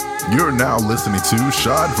You're now listening to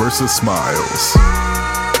Shad vs. Smiles.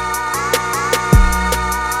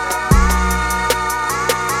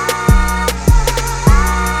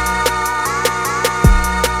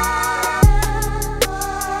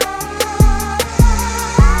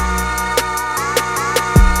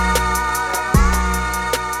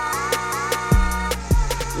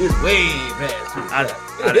 It's way past.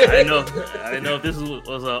 I didn't know if this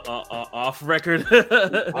was a off record.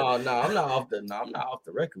 Oh no, I'm not off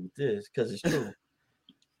the record with this because it's true.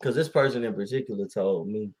 Because this person in particular told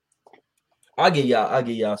me. I'll give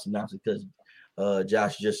y'all synopsis because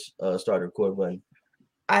Josh just started recording button.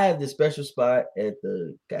 I have this special spot at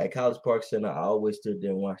College Park Center. I always stood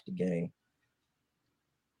there and watched the game.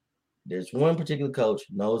 There's one particular coach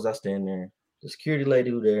knows I stand there. The security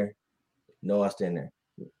lady who there know I stand there.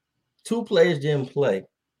 Two players didn't play.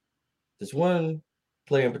 This one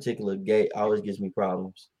player in particular always gives me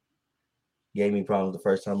problems. Gave me problems the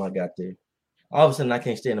first time I got there. All of a sudden, I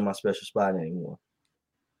can't stand in my special spot anymore.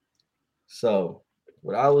 So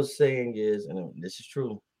what I was saying is, and this is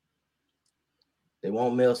true, they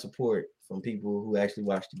want male support from people who actually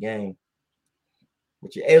watch the game,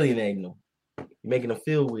 but you're alienating them. You're making them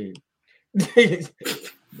feel weird.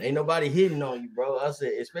 Ain't nobody hitting on you, bro. I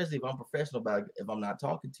said, especially if I'm professional about it, if I'm not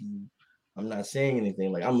talking to you, I'm not saying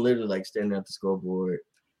anything. Like I'm literally like standing at the scoreboard.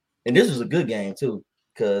 And this was a good game too,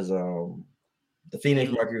 because the Phoenix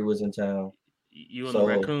Mercury was in town. You and the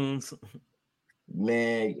Raccoons.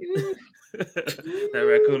 Man. That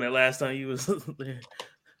raccoon that last time you was there.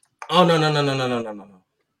 Oh no.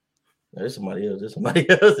 There's somebody else. This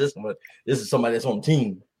is somebody that's on the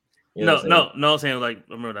team. You know no, I'm saying like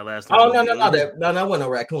remember that last time. Oh no, that wasn't a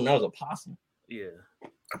raccoon. That was a possum. Yeah.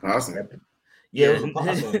 A possum. Yeah, it was a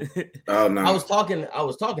possum. Oh no. I was talking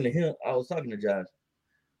to him. I was talking to Josh.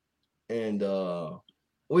 And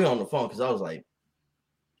we on the phone because I was like,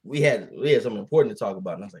 we had something important to talk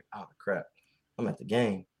about. And I was like, oh crap, I'm at the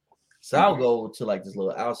game. So I'll go to like this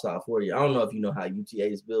little outside 40. I don't know if you know how UTA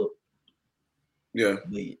is built. Yeah.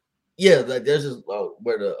 But yeah, like there's this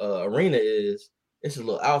where the arena is. It's a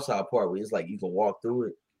little outside part where it's like you can walk through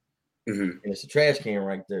it, and it's a trash can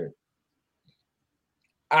right there.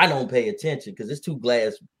 I don't pay attention because it's two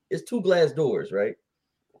glass doors, right?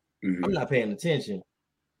 I'm not paying attention.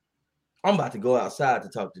 I'm about to go outside to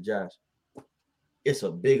talk to Josh. It's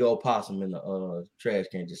a big old possum in the trash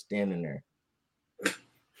can just standing there.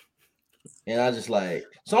 And I just like,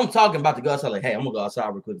 so I'm about to go outside, like, hey, I'm gonna go outside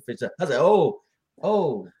real quick to fix up. I was like,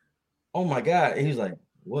 oh my God. And he's like,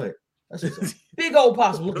 what? That's just a big old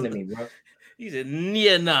possum looking at me, bro. He said,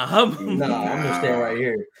 yeah, nah. I'm gonna stand right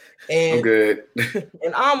here. And I'm good.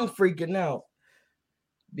 And I'm freaking out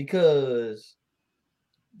because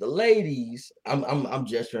the ladies, I'm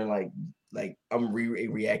gesturing like I'm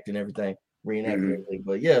reacting everything, reenacting everything.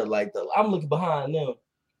 But yeah, like I'm looking behind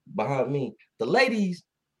me. The ladies,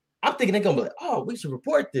 I'm thinking they're gonna be like, oh, we should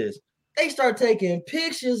report this. They start taking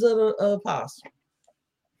pictures of the possum.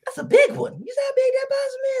 That's a big one. You see how big that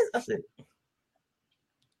possum is? I said,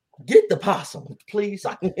 get the possum, please.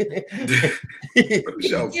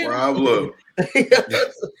 What's your problem?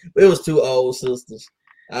 It was two old sisters.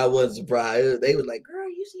 I wasn't surprised. They was like, girl,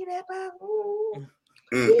 you see that possum?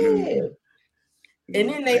 Yeah. And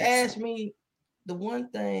then they asked me the one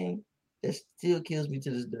thing that still kills me to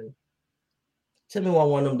this day. Tell me why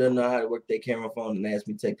one of them doesn't know how to work their camera phone and ask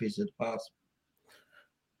me to take pictures of the possum.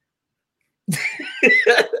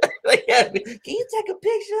 Like, can you take a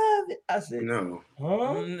picture of it? I said, no.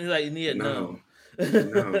 Huh? Like, yeah, no.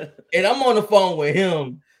 And I'm on the phone with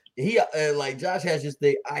him. He like Josh has this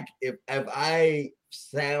thing. If I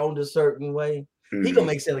sound a certain way, he gonna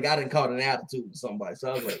make it sound like I didn't call an attitude to somebody.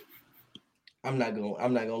 So I was like, I'm not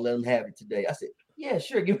gonna let him have it today. I said, yeah,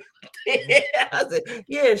 sure. Give me I said,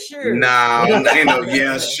 yeah, sure. Nah, ain't no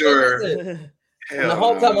yeah, sure. And the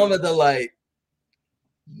whole time I'm at the like,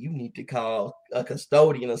 you need to call a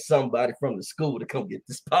custodian or somebody from the school to come get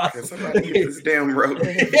this possum. Somebody get this damn rope.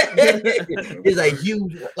 It's like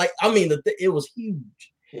huge. Like, I mean, it was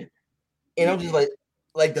huge. And I'm just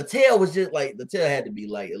like the tail was just like, the tail had to be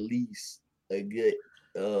like at least a good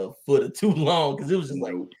foot or two long because it was just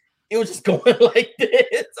like, it was just going like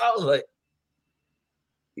this. I was like,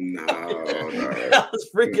 no. I was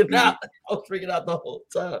freaking out. I was freaking out the whole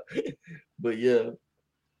time. But yeah.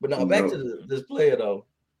 But no, back to this player though.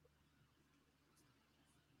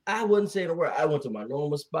 I wasn't saying a word. I went to my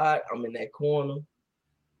normal spot. I'm in that corner.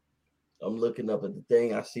 I'm looking up at the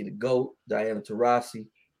thing. I see the GOAT, Diana Taurasi.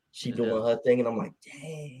 She doing her thing, and I'm like,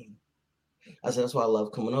 dang. I said, that's why I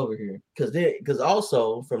love coming over here. Because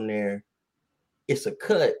also from there, it's a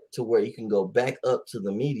cut to where you can go back up to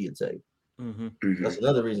the media tape. That's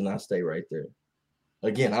another reason I stay right there.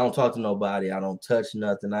 Again, I don't talk to nobody. I don't touch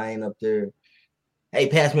nothing. I ain't up there. Hey,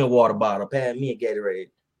 pass me a water bottle. Pass me a Gatorade.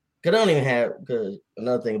 Cause they don't even have. Because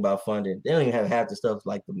another thing about funding, they don't even have half the stuff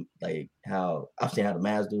like how I've seen how the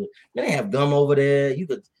Mavs do it. They don't have gum over there. You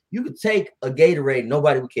could take a Gatorade.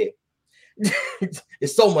 Nobody would care.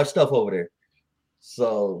 There's so much stuff over there.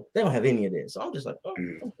 So they don't have any of that. So I'm just like,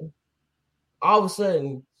 okay. All of a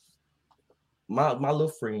sudden, my little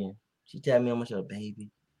friend, she tapped me on my shoulder,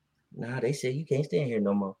 baby. Nah, they said you can't stand here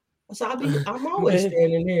no more. I said, I'm always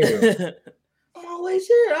standing there. I'm always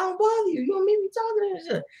here. I don't bother you. You don't meet me talking and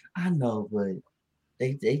shit. I know, but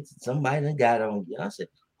they somebody done got on you. I said,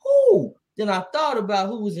 who? Then I thought about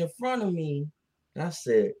who was in front of me. And I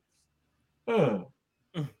said,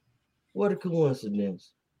 what a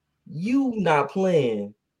coincidence. You not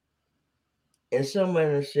playing and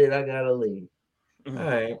somebody said I gotta leave. All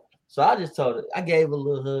right. So I just told her, I gave her a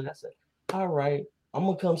little hug. I said, all right, I'm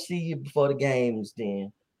gonna come see you before the games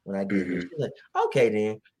then. When I get here, she's like, okay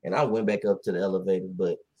then. And I went back up to the elevator,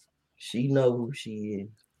 but she know who she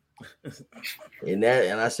is. and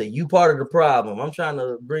I said, you part of the problem. I'm trying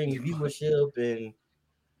to bring viewership and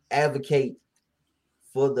advocate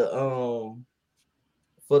for the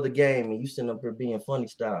game, and you sitting up here being funny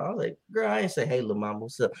style. I was like, girl, I ain't say, hey, little mama,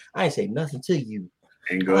 what's up? I ain't say nothing to you.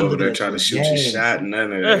 And go over there try to shoot your shot,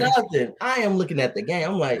 none of that. Nothing. I am looking at the game.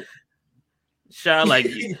 I'm like, Shy, like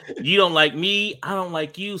you don't like me, I don't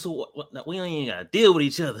like you, so we don't even gotta deal with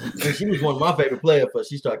each other. And she was one of my favorite players, but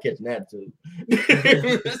she started catching attitude.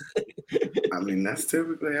 I mean, that's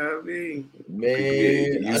typically how it be.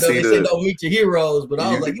 Man, I know they say don't meet your heroes, but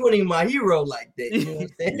I was like, you weren't even my hero like that. You know what I'm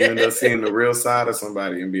saying? You end up seeing the real side of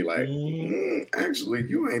somebody and be like, actually,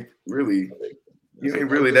 you ain't really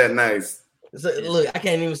that nice. So, look, I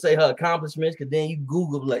can't even say her accomplishments because then you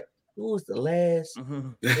Google like, who was the last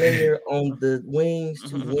player on the Wings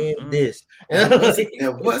to win this?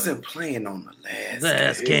 That wasn't playing on the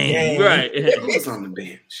last game. Right. Who was on the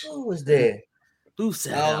bench? Who was there? Who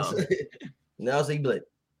said that? Now so you be like,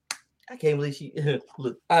 I can't believe she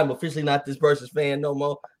look, I'm officially not this person's fan no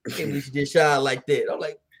more. I can't believe she did shy like that. I'm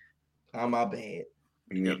like, oh my bad.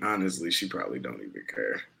 Yeah, honestly, she probably don't even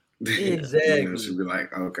care. Exactly. She'll be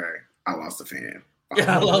like, okay, I lost a fan.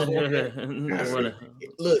 I lost one.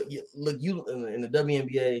 Look, you in the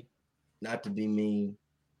WNBA, not to be mean,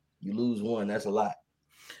 you lose one, that's a lot.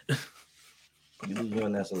 You lose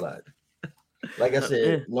one, that's a lot. Like I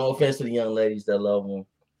said, no offense to the young ladies that love them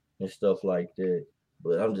and stuff like that,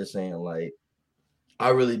 but I'm just saying, like, I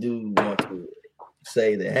really do want to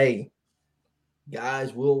say that, hey,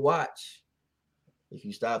 guys will watch. If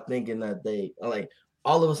you stop thinking that they like,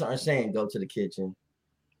 all of us aren't saying go to the kitchen,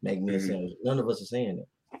 make me a sandwich. None of us are saying that.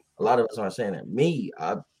 A lot of us aren't saying that. Me,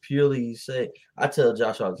 I purely say, I tell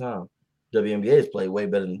Josh all the time, WNBA has played way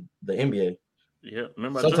better than the NBA. Yeah,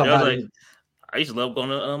 remember I used to love going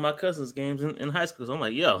to my cousin's games in high school. So I'm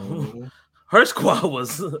like, yo, her squad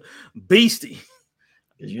was beastie.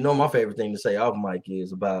 Because you know my favorite thing to say off mic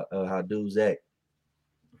is about how dudes act.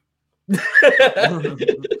 And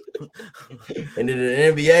in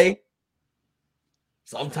the NBA,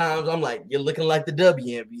 sometimes I'm like, you're looking like the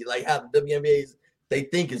WNBA, like how the WNBA they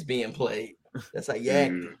think is being played. That's how you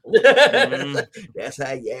act. That's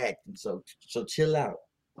how you act. So chill out.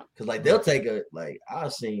 Because like they'll take a, like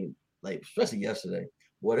I've seen, like especially yesterday,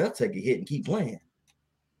 boy, they'll take a hit and keep playing.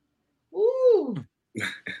 Woo!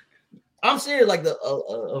 I'm serious, like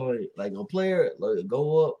like a player like,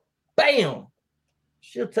 go up, bam,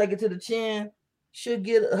 she'll take it to the chin. She'll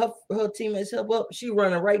get her teammates help up. She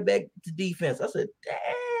running right back to defense. I said,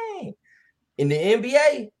 dang. In the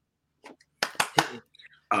NBA,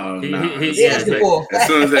 he asking for a foul. As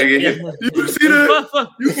soon as I get hit, you see that?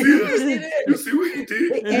 You see that? You see what he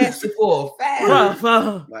did? They asking for a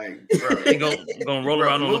foul. Like, bro, they gonna roll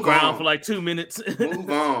around on the ground for like 2 minutes. Move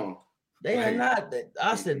on. They are not.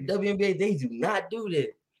 I said WNBA. They do not do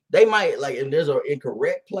that. They might like, if there's an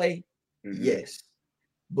incorrect play, yes.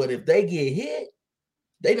 But if they get hit,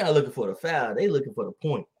 they're not looking for the foul. They looking for the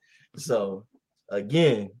point. So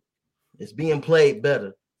again, it's being played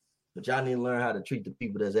better. But y'all need to learn how to treat the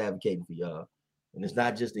people that's advocating for y'all. And it's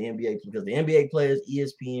not just the NBA, because the NBA players,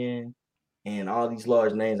 ESPN, and all these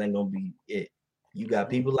large names ain't gonna be it. You got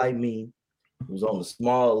people like me who's on a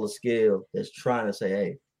smaller scale that's trying to say,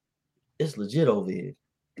 hey, it's legit over here.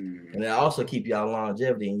 And it also keep y'all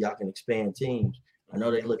longevity and y'all can expand teams. I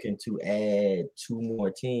know they're looking to add 2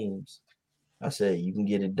 more teams. I said, you can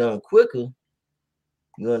get it done quicker.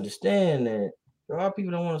 You understand that there are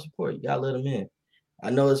people that want to support you. Y'all let them in.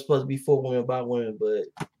 I know it's supposed to be for women by women, but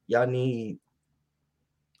y'all need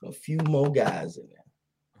a few more guys in there.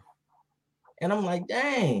 And I'm like,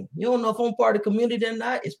 dang, you don't know if I'm part of the community or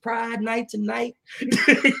not. It's Pride Night tonight. You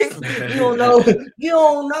don't know. You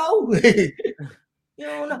don't know. You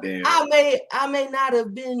don't know. Damn. I may not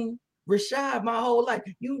have been Rashad my whole life.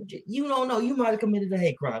 You don't know. You might have committed a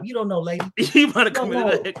hate crime. You don't know, lady. You might have committed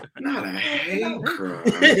a hate crime. Not a hate crime.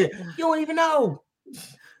 You don't even know.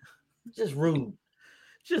 Just rude.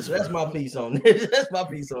 That's my piece on this. That's my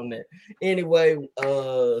piece on that. Anyway,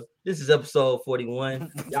 this is episode 41.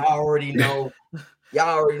 Y'all already know. I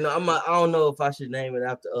don't know if I should name it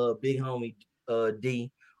after big homie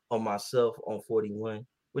D or myself on 41.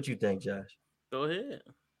 What you think, Josh? Go ahead.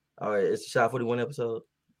 All right, it's a Shot 41 episode.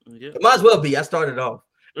 Yeah. It might as well be. I started off.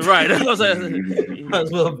 Right. Might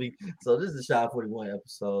as well be. So this is a Shot 41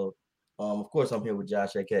 episode. Of course, I'm here with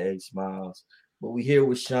Josh, aka Smiles. But we here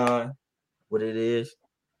with Sean. What it is.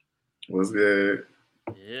 What's good?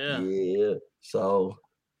 Yeah. So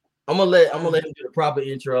I'm gonna let him do the proper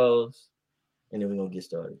intros, and then we're gonna get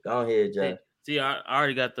started. Go ahead, Josh. See, I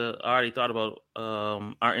already thought about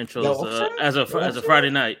our intros as a Friday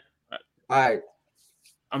night. All right.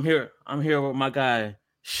 I'm here with my guy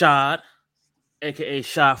Shad, aka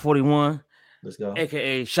Shad 41. Let's go.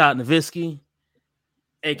 Aka Shad Nowitzki,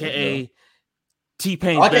 aka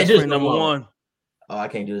T-Pain's best friend number one. Oh, I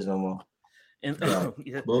can't do this no more. And, no.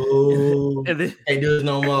 And then, can't do this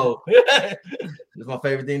no more. It's my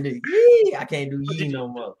favorite thing to do. I can't do no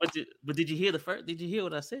more. But did you hear the first? Did you hear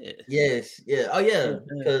what I said? Yes. Yeah. Oh yeah.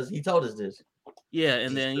 Because he told us this. Yeah,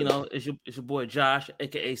 and then it's your boy Josh,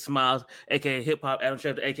 aka Smiles, aka Hip Hop Adam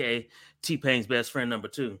Schefter, aka T-Pain's best friend number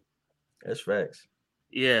 2. That's facts.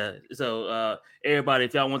 Yeah. So everybody,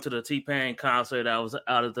 if y'all went to the T-Pain concert, I was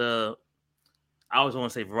out of the. I always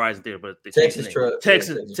want to say Verizon Theater, but Texas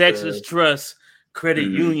Trust Credit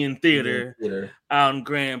Union Theater out in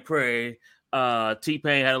Grand Prairie.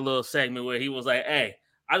 T-Pain had a little segment where he was like, "Hey,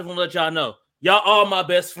 I just want to let y'all know, y'all all my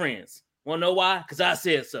best friends. Want to know why? Because I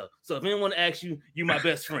said so. So if anyone asks you, you my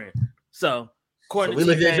best friend. So according to we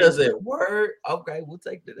looked at each other and said, word. Okay, we'll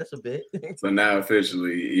take that. That's a bit. So now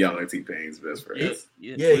officially, y'all are T-Pain's best friends.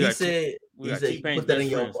 Yeah, he said you put that in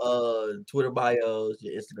your Twitter bios,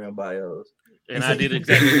 your Instagram bios. And I did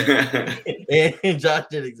exactly that. And Josh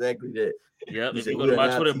did exactly that. Yep. If you go to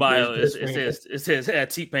my Twitter bio, it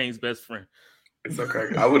says T-Pain's best friend. It's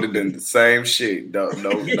okay. I would have done the same shit. No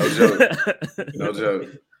joke. No joke.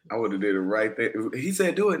 I would have did it right there. He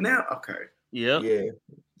said, "Do it now." Okay. Yep. Yeah.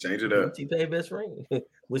 Change it up. T-Pain best friend.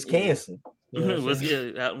 Wisconsin.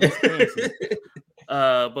 Wisconsin.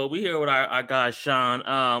 But we here with our guy Sean.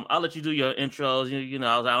 I'll let you do your intros. You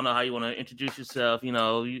know, I don't know how you want to introduce yourself.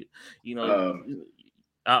 You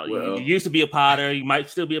used to be a Potter. You might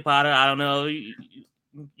still be a Potter. I don't know. You're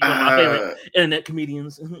my favorite internet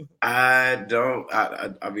comedians. I don't.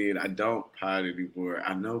 I mean, I don't pod anymore.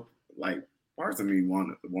 I know, like, parts of me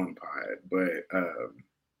want pod, but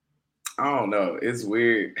I don't know. It's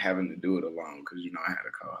weird having to do it alone because I had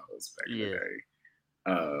a co-host back in the day.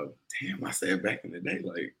 Damn, I said back in the day,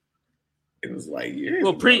 like it was like years.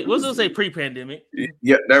 Well, let's just say pre-pandemic.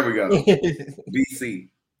 Yeah, there we go. BC.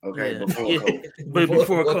 Okay, before COVID. But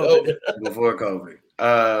before COVID. Before COVID.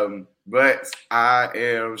 But I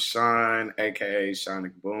am Sean, aka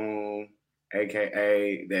Shonic Boom,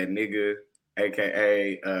 aka that nigga,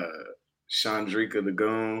 aka Chandrika the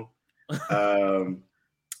Goon.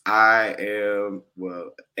 I am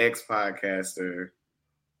ex-podcaster,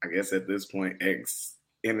 I guess at this point,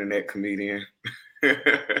 ex-internet comedian.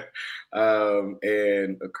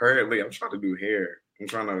 And currently I'm trying to do hair. I'm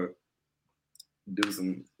trying to do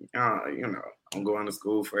some, I'm going to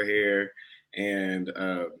school for hair. And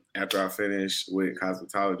after I finish with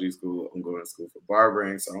cosmetology school, I'm going to school for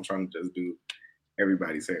barbering. So I'm trying to just do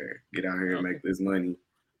everybody's hair. Get out here and make this money.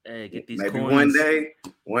 Hey, get these maybe coins.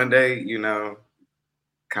 one day,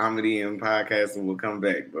 comedy and podcasting will come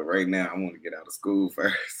back. But right now, I want to get out of school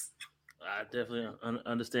first. I definitely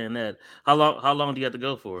understand that. How long do you have to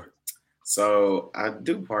go for? So I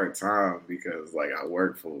do part-time because I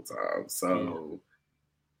work full-time. So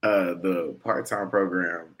the part-time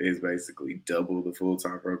program is basically double the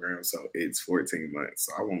full-time program. So it's 14 months.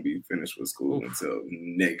 So I won't be finished with school until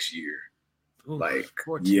next year. 14.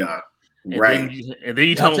 Yeah. And right. Then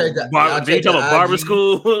you talk about barber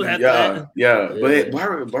school. Yeah.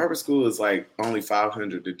 But barber school is only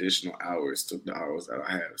 500 additional hours to the hours that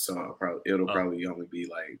I have. So it'll probably only be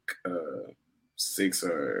 6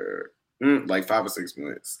 or 5 or 6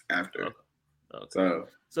 months after. Okay.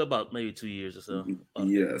 So about maybe 2 years or so.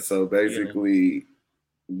 Yeah. So basically,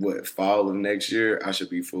 fall of next year, I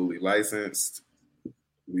should be fully licensed.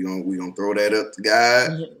 We gonna throw that up to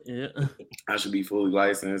God. Yeah. I should be fully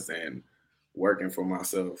licensed, and working for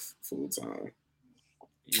myself full time.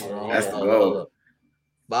 Yeah, that's the goal.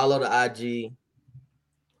 Follow the IG.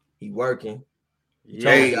 He working. He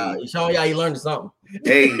showing y'all he learned something.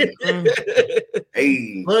 Hey.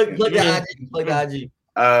 Plug the IG. Plug the IG.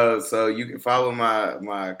 So you can follow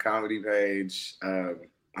my comedy page. I'm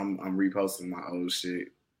reposting my old shit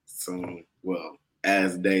soon. Well,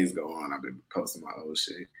 as days go on, I've been posting my old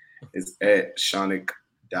shit. It's at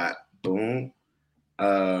shonic.boom.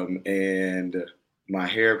 And my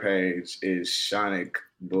hair page is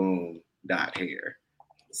shonicboom.hair.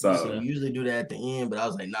 So we usually do that at the end, but I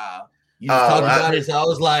was like, nah. You just talked about it, so I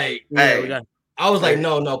was like,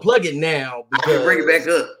 no, plug it now. I can bring it back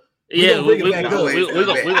up. We're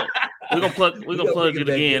gonna plug it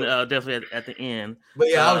again, definitely at the end. But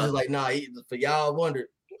yeah, I was just like, nah. For y'all wondered,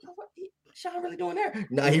 what Sean really doing there?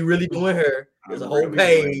 Nah, he really doing her. There's a whole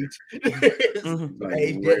page.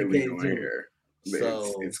 Page dedicated to her.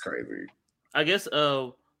 So it's crazy. I guess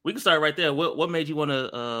we can start right there. What made you want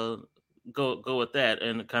to go with that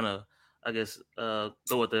and kind of, I guess, go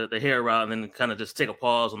with the hair route and then kind of just take a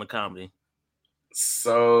pause on the comedy?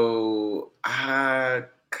 So I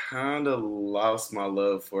kind of lost my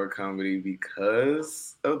love for comedy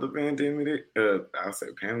because of the pandemic. I'll say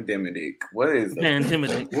pandemic. What is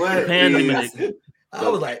pandemic? What pandemic? I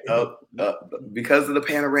was like, because of the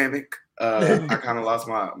panoramic, I kind of lost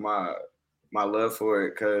my love for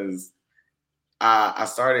it because I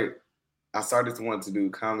started to want to do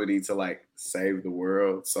comedy to like save the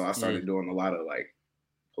world. So I started doing a lot of like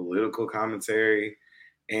political commentary,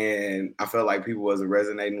 and I felt like people wasn't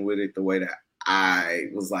resonating with it the way that I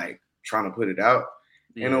was like trying to put it out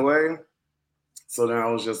in a way. So then I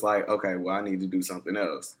was just like, okay, well, I need to do something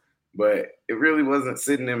else. But it really wasn't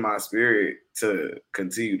sitting in my spirit to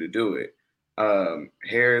continue to do it.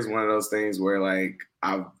 Hair is one of those things where like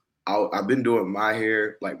I've been doing my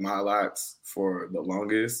hair, like my locks, for the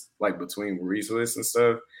longest, like between retwists and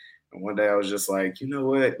stuff. And one day I was just like, you know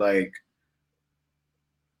what? Like,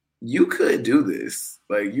 you could do this.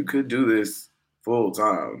 Like, you could do this full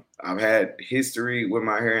time. I've had history with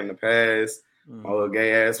my hair in the past. My little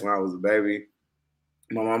gay ass when I was a baby.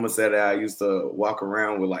 My mama said that I used to walk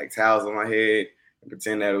around with like towels on my head and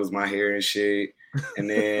pretend that it was my hair and shit. And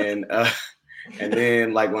then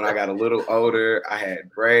like when I got a little older, I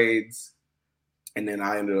had braids. And then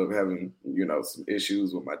I ended up having, some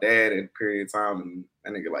issues with my dad at a period of time, and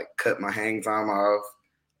that nigga like cut my hang time off.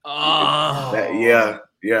 Oh, yeah.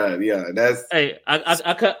 That's I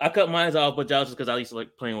cut mine off, but just because I used to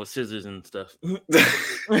like playing with scissors and stuff.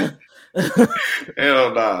 Hell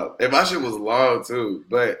no. And my shit was long too,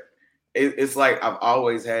 but it's like I've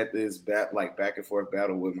always had this back and forth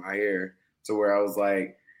battle with my hair, to where I was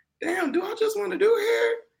like, damn, do I just want to do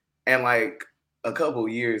hair? And like a couple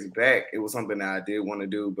years back, it was something that I did want to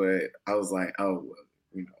do, but I was like, oh, well,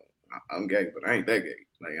 I'm gay, but I ain't that gay.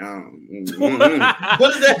 Like, I don't.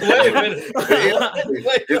 What is that? Wait a minute.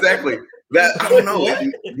 Exactly. That I don't know.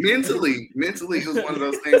 Mentally, it was one of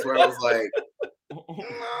those things where I was like, no,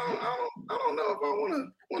 I don't know if I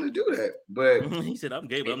want to do that. But he said, I'm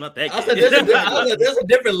gay, but I'm not that gay. I said, there's a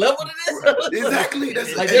different level to this. Exactly.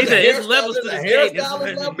 That's like there's levels to this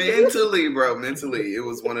hairstyle. Mentally, bro. Mentally, it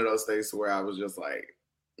was one of those things where I was just like,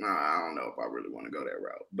 nah, I don't know if I really want to go that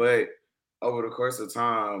route. But over the course of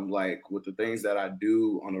time, like with the things that I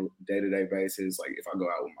do on a day-to-day basis, like if I go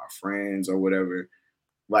out with my friends or whatever,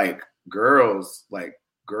 like girls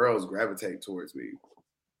gravitate towards me.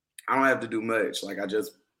 I don't have to do much. Like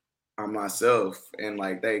I'm myself, and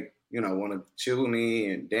like they, want to chill with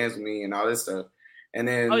me and dance with me and all this stuff. And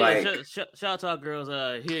then shout out to our girls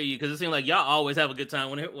hear you, because it seems like y'all always have a good time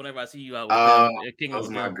whenever I see you out with them. King those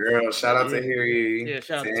my girls. Shout out to Hear You. Yeah,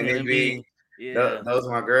 shout out to NB. Yeah. Those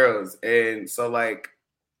are my girls. And so like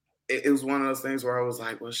it was one of those things where I was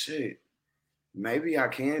like, well shit, maybe I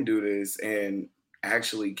can do this and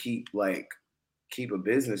actually keep a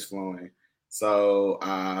business flowing. So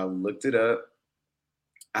I looked it up.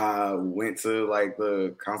 I went to like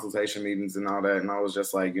the consultation meetings and all that, and I was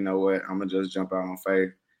just like, you know what, I'm gonna just jump out on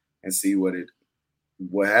faith and see what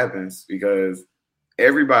happens, because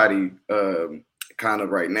everybody kind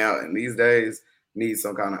of right now and these days needs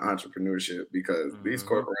some kind of entrepreneurship, because these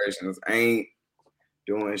corporations ain't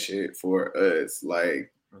doing shit for us.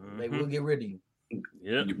 Like they will get rid of you.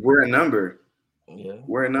 Yeah, we're a number. Yeah,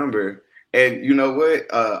 we're a number. And you know what?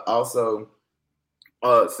 Also,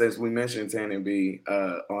 since we mentioned Tan and B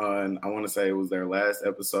on, I want to say it was their last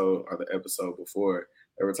episode or the episode before,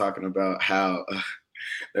 they were talking about how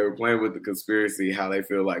they were playing with the conspiracy, how they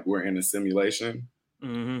feel like we're in a simulation.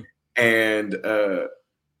 And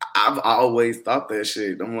I've always thought that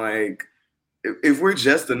shit. I'm like, if we're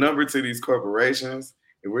just a number to these corporations,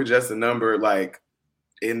 if we're just a number like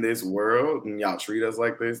in this world and y'all treat us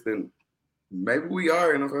like this, then maybe we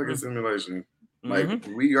are in a fucking simulation. Like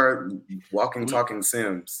we are walking, talking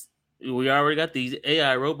Sims. We already got these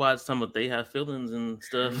AI robots. Some of they have feelings and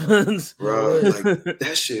stuff. Bro, like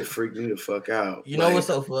that shit freaked me the fuck out. You know what's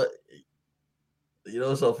so funny? You know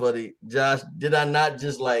what's so funny, Josh? Did I not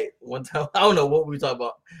just like one time? I don't know what we were talking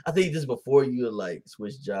about. I think just before you had like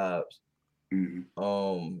switched jobs.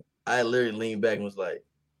 I literally leaned back and was like,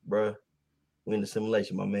 "Bruh, we in the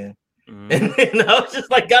simulation, my man." And I was just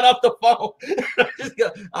like, got off the phone. I just go,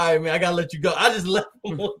 all right, man, I gotta let you go. I just left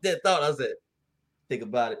him with that thought. I said, think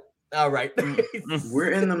about it. All right.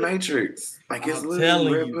 We're in the Matrix. Like it's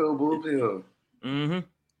literally red pill, blue pill.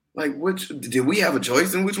 Like which did we have a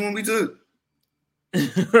choice in which one we took?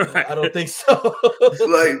 I don't think so.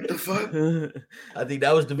 Like the fuck? I think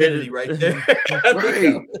that was divinity right there.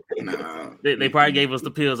 Right. Nah. They probably gave us the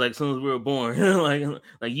pills like as soon as we were born. like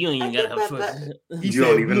you ain't even gotta have choice. You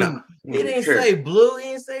don't even know. He didn't say blue, he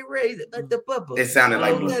didn't say red, like the purple. It sounded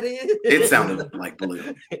like blue. It sounded like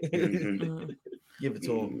blue. Give it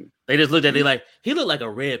to him. They just looked at it like he looked like a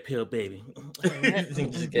red pill baby. Oh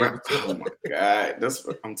my god.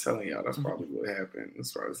 I'm telling y'all, that's probably what happened.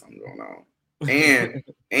 That's probably something going on.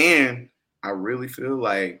 And I really feel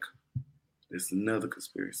like it's another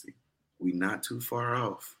conspiracy. We not too far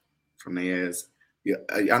off from their ass. Yeah,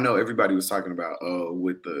 I know everybody was talking about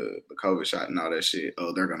with the COVID shot and all that shit.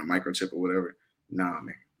 Oh, they're gonna microchip or whatever. Nah,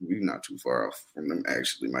 man, we not too far off from them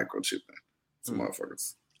actually microchipping some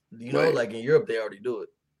motherfuckers. You know, like in Europe, they already do it.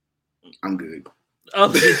 I'm good.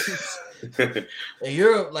 In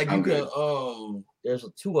Europe, like you can there's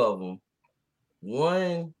two of them.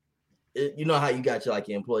 One. You know how you got your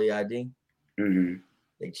your employee ID?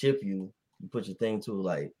 They chip you. You put your thing to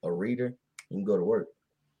like a reader, and you go to work.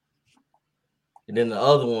 And then the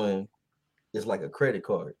other one is like a credit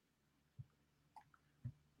card.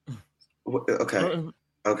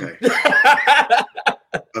 Okay.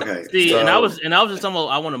 Okay. See, so, and I was just talking about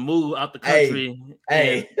I want to move out the country.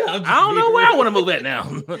 Hey, I don't know where I want to move at now.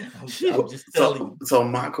 I'm just telling you. So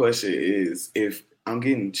my question is, if I'm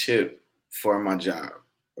getting chipped for my job.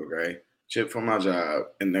 Okay, chip for my job,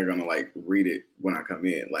 and they're gonna like read it when I come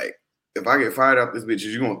in. Like, if I get fired off this bitch, is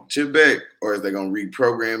you gonna chip back, or is they gonna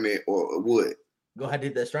reprogram it, or what? Go ahead,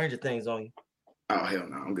 did that Stranger Things on you? Oh hell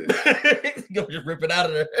no, I'm good. Go just rip it out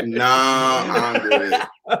of there. Nah,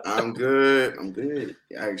 I'm good. I'm good.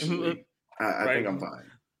 Actually, I think I'm fine.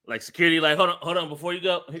 Like security, like hold on, before you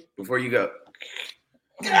go.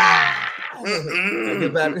 And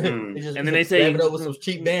then they say it up with some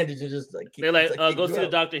cheap bandages, just like they're like, go see the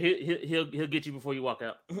doctor. He'll get you before you walk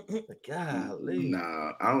out. Golly.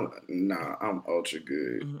 Nah, I'm ultra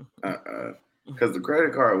good. Because the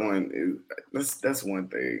credit card one is that's one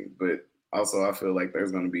thing, but also I feel like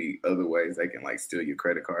there's gonna be other ways they can like steal your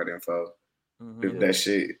credit card info. If that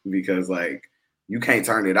shit, because like you can't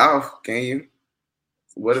turn it off, can you?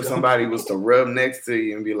 What if somebody was to rub next to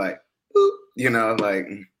you and be like, you know, like,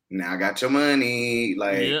 now I got your money,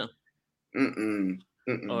 like,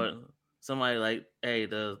 Or somebody like, hey,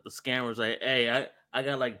 the scammers like, hey, I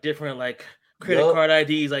got like different like credit card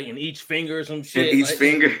IDs like in each finger or some shit. In each like,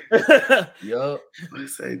 finger. Yup.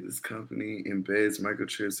 Let's say this company embeds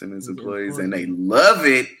microchips in its employees and they love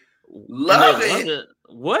it. Love it.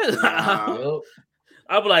 What?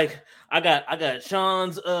 I'm like, I got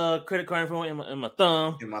Sean's credit card info in my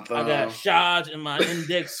thumb. I got Shad's in my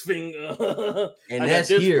index finger. And that's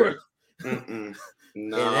here. No.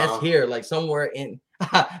 And that's here, like somewhere in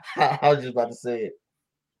I was just about to say it.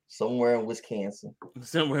 Somewhere in Wisconsin.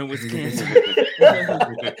 But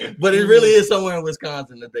it really is somewhere in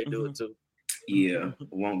Wisconsin that they do it too. Yeah,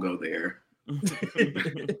 won't go there.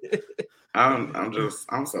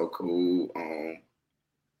 I'm so cool on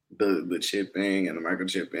the chipping and the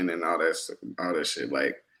microchipping and all that shit.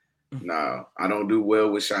 Like, no, I don't do well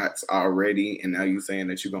with shots already, and now you saying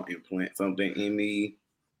that you're gonna implant something in me.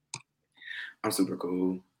 I'm super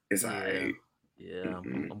cool. It's alright. Yeah,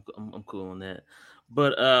 I'm cool on that.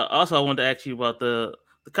 But also, I wanted to ask you about the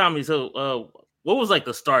comedy. So, what was like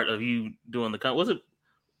the start of you doing the comedy? Was it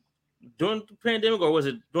during the pandemic or was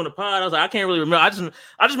it during the pod? I was like, I can't really remember. I just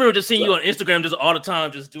remember just seeing you on Instagram just all the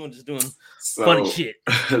time, just doing funny shit.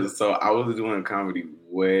 So I was doing comedy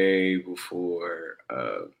way before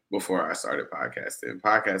I started podcasting.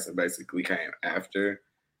 Podcasting basically came after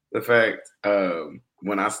the fact.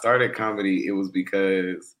 When I started comedy, it was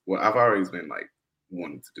because I've always been like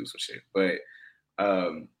wanting to do some shit, but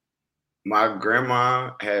my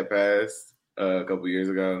grandma had passed a couple years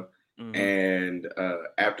ago. And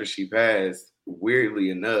after she passed, weirdly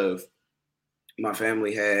enough, my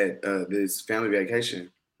family had this family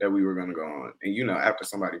vacation that we were going to go on. And, you know, after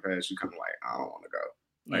somebody passed, you kind of like, I don't want to go.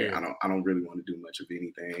 Like, yeah. I don't really want to do much of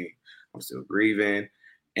anything. I'm still grieving.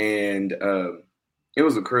 And it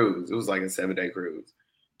was a cruise. It was like a 7-day cruise.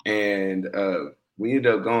 And we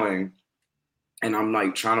ended up going. And I'm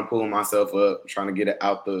like trying to pull myself up, trying to get it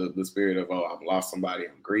out the spirit of, oh, I've lost somebody,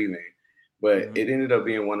 I'm grieving. But it ended up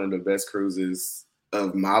being one of the best cruises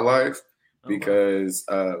of my life because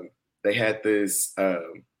they had this,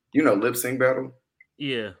 lip sync battle.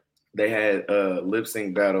 Yeah. They had a lip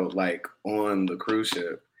sync battle like on the cruise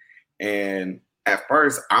ship. And at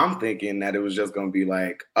first I'm thinking that it was just going to be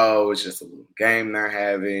like, oh, it's just a little game they're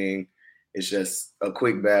having. It's just a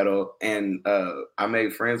quick battle. And I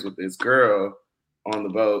made friends with this girl on the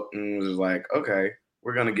boat and was just like, okay,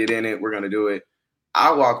 we're going to get in it. We're going to do it.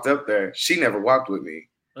 I walked up there. She never walked with me.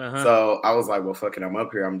 So I was like, well, fuck it. I'm up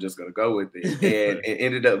here. I'm just going to go with it. And it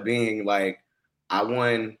ended up being like, I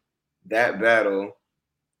won that battle.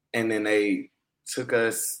 And then they took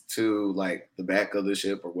us to like the back of the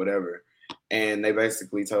ship or whatever. And they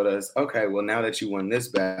basically told us, okay, well, now that you won this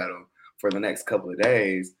battle for the next couple of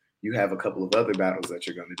days, you have a couple of other battles that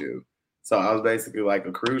you're going to do. So I was basically like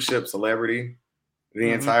a cruise ship celebrity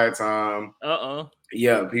the entire time.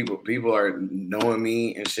 Yeah, people are knowing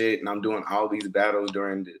me and shit, and I'm doing all these battles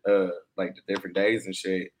during like the different days and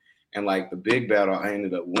shit. And like the big battle, I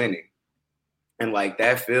ended up winning. And like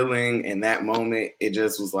that feeling and that moment, it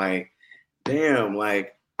just was like, damn,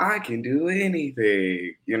 like I can do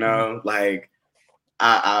anything, you know? Like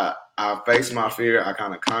I faced my fear, I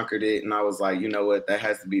kind of conquered it, and I was like, you know what, that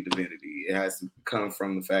has to be divinity. It has to come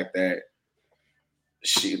from the fact that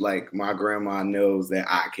she, like my grandma knows that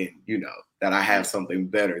I can, you know, that I have something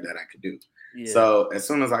better that I could do. Yeah. So as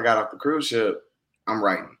soon as I got off the cruise ship, I'm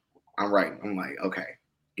writing. I'm like, okay,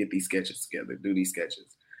 get these sketches together, do these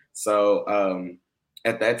sketches. So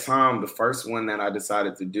at that time, the first one that I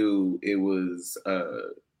decided to do, it was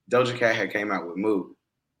Doja Cat had came out with Mood.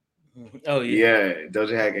 Oh yeah.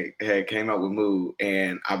 Doja had came out with Mood,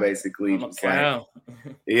 and I basically was like, I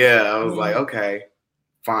was like, okay,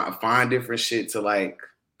 find different shit to like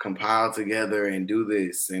compile together and do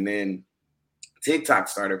this. And then TikTok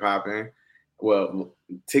started popping. Well,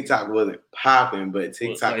 TikTok wasn't popping, but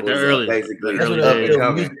TikTok like was basically up and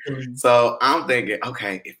coming. So I'm thinking,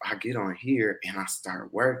 okay, if I get on here and I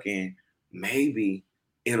start working, maybe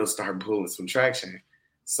it'll start pulling some traction.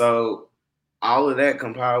 So all of that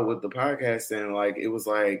compiled with the podcast, and like it was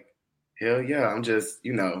like, hell yeah, I'm just,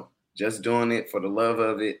 you know, just doing it for the love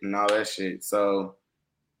of it and all that shit. So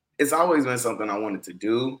it's always been something I wanted to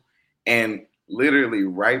do. And literally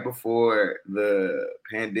right before the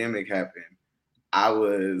pandemic happened, I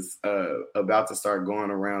was about to start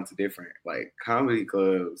going around to different like comedy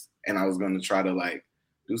clubs, and I was going to try to like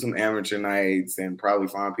do some amateur nights and probably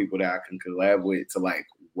find people that I can collab with to like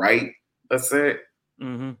write a set.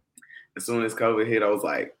 As soon as COVID hit, I was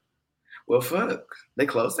like, well, fuck, they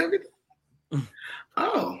closed everything.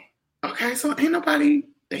 Oh, okay. So ain't nobody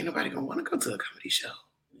gonna want to go to a comedy show.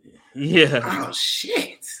 Yeah. Oh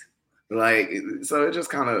shit. Like, so it just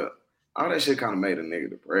kind of, all that shit kind of made a nigga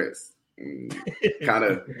depressed. Kind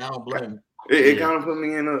of, I don't blame. It kind of put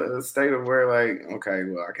me in a state of where like, okay,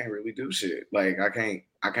 well, I can't really do shit. Like, I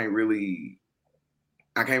can't really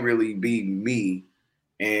be me.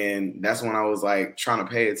 And that's when I was like trying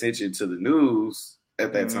to pay attention to the news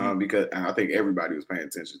at that time, because I think everybody was paying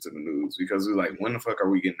attention to the news, because we were like, when the fuck are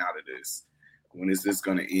we getting out of this? When is this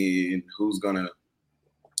gonna end? Who's gonna,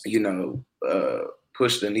 you know,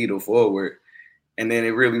 push the needle forward? And then it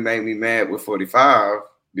really made me mad with 45,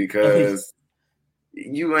 because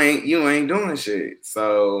you ain't doing shit.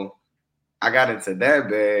 So I got into that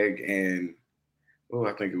bag, and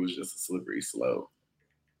I think it was just a slippery slope,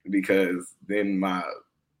 because then my,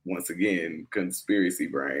 once again, conspiracy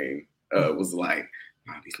brain was like,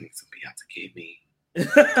 oh, these niggas will be out to get me.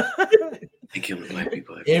 They killing black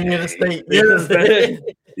people every day. State.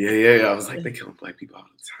 Yeah. I was like, they killing black people all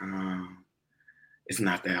the time. It's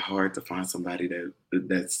not that hard to find somebody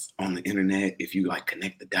that's on the internet if you like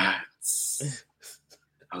connect the dots.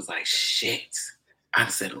 I was like, shit. I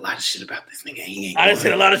said a lot of shit about this nigga. He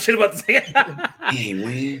ain't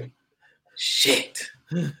win. Shit.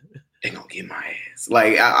 They gonna get my ass.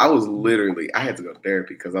 Like I was literally, I had to go to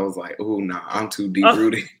therapy because I was like, oh nah, I'm too deep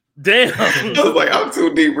rooted. Damn. I was like, I'm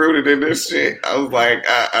too deep rooted in this shit. I was like,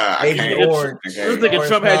 I can't. This nigga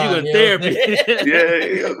Trump had you in therapy.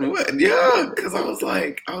 Yeah, because I was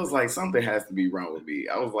like, something has to be wrong with me.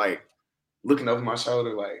 I was like looking over my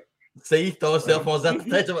shoulder, like, see, throw cell phones out the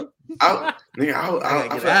touch of it. I get out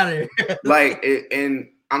of here. Like, and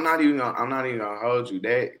I'm not even gonna hold you.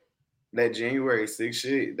 that January 6th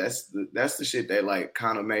shit, that's the shit that like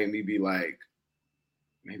kind of made me be like,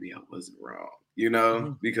 maybe I wasn't wrong, you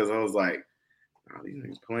know? Because I was like, oh, these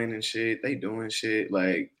niggas playing and shit, they doing shit,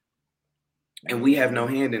 like, and we have no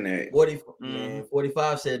hand in that.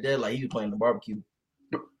 45 said that like he was playing the barbecue.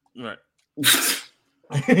 Right.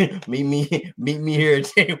 meet me here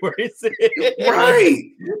at January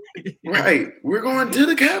 6th. Right. We're going to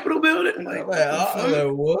the Capitol building. Like what?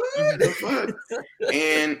 The fuck?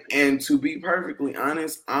 And to be perfectly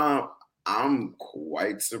honest, I'm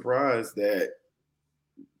quite surprised that,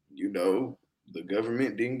 you know, the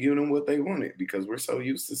government didn't give them what they wanted, because we're so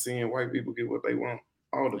used to seeing white people get what they want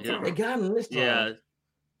all the time. They got them this time.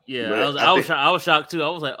 Yeah, I was shocked too. I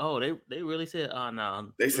was like, oh, they really said, oh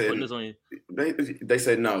no. They said this on you. They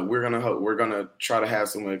said no. We're gonna try to have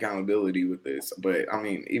some accountability with this. But I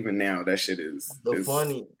mean, even now, that shit is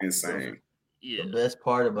insane. The best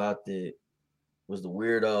part about that was the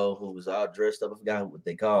weirdo who was all dressed up. I forgot what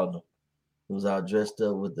they called him. Who was all dressed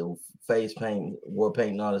up with the face paint, war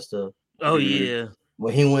paint, and all that stuff. Oh yeah.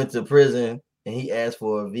 When he went to prison and he asked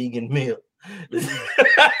for a vegan meal.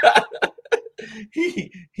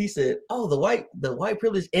 He said, "Oh, the white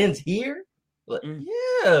privilege ends here." Like,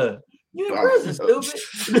 yeah, you in prison, stupid.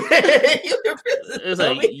 It's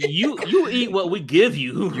like you eat what we give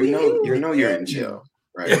you. You know you're in jail,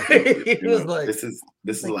 right? This is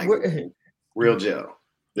like real jail.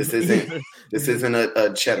 This isn't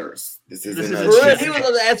a Cheddar's. This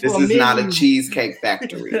isn't not a cheesecake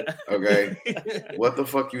factory. Okay, what the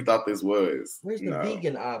fuck you thought this was? Where's the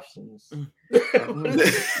vegan options? Do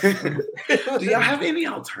y'all have any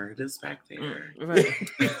alternatives back there? Right.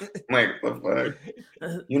 Like, what the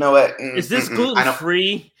fuck? You know what? Is this gluten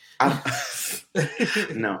free?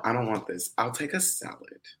 No, I don't want this. I'll take a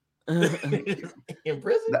salad. In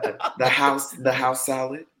prison? The house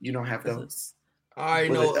salad. You don't have those. I already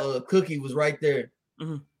know Cookie was right there.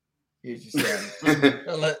 Mm-hmm. Here's your salad.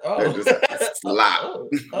 I'm like, okay.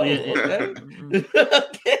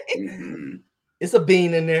 Okay. Mm-hmm. It's a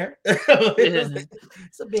bean in there.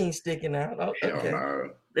 It's a bean sticking out. Okay.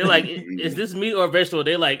 They're like, is this meat or vegetable?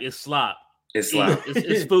 They're like, it's slop. It's slop.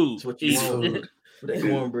 It's food. It's what you want. That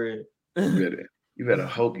cornbread. You better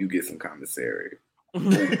hope you get some commissary.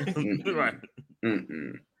 Right.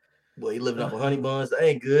 Mm-mm. Boy, you living off of honey buns. That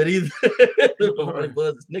ain't good either. Honey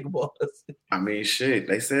buns is nigga bars. I mean, shit.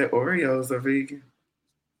 They said Oreos are vegan.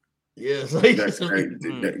 Yeah, so you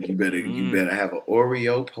better have an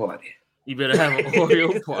Oreo party. You better have an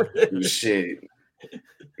Oreo party. Shit.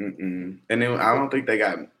 Mm-mm. And then I don't think they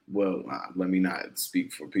got. Well, let me not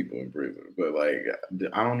speak for people in prison, but like,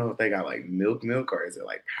 I don't know if they got like milk, or is it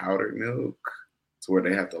like powdered milk, to where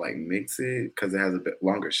they have to like mix it because it has a bit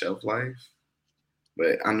longer shelf life.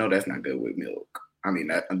 But I know that's not good with milk. I mean,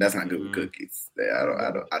 that's not good with cookies.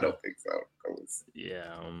 I don't think so.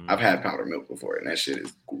 I've had powdered milk before, and that shit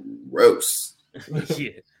is gross.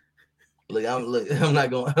 Yeah. I'm not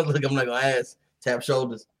gonna ask. Tap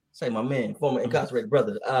shoulders. Say, my man, former incarcerated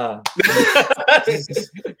brother. Let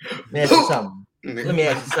me ask you something.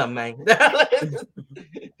 Man.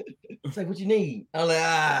 It's like, what you need? I'm like,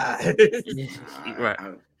 Right.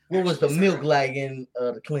 What was the milk like in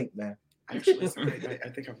the clink, man? Actually, I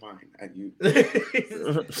think I'm fine. You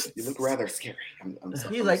look rather scary. I'm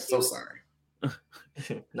so sorry.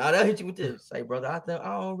 Now they'll hit you with this. Say, brother, I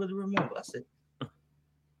don't really remember. I said,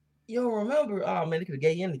 you don't remember? Oh man, they could have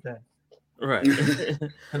gave you anything. Right.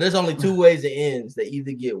 There's only two ways it ends. They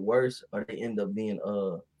either get worse or they end up being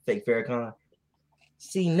fake Farrakhan.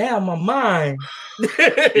 See, now my mind.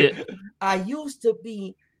 I used to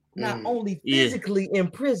be not only physically in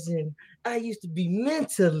prison, I used to be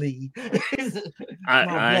mentally.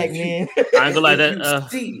 I ain't gonna lie that.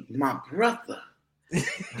 See, my brother,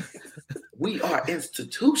 we are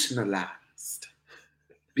institutionalized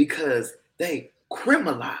because they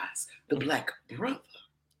criminalize the black brother.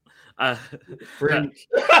 I was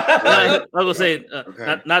gonna say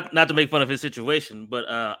not to make fun of his situation, but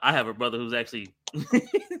I have a brother who's actually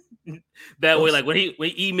that way. Like when he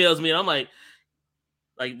emails me, and I'm like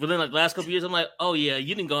within like the last couple of years, I'm like, oh yeah,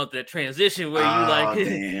 you didn't go into that transition where you like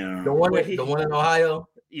damn. the one in Ohio.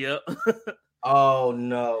 Yep. Oh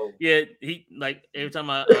no. Yeah, he like every time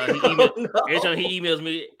he emails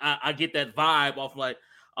me, I get that vibe off like.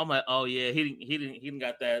 I'm like, oh yeah, he didn't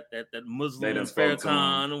got that Muslim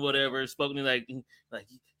Farrakhan or whatever spoken to like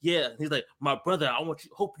yeah. He's like, my brother, I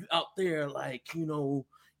hope you out there like you know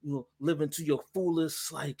living to your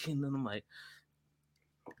fullest like, and then I'm like,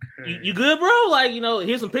 you good, bro? Like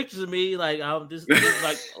here's some pictures of me like this is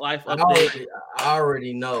like life update. I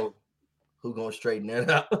already know who gonna straighten that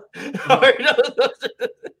out. I already know.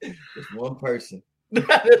 Just one person.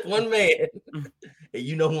 That's one man. And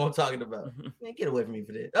you know who I'm talking about. Man, get away from me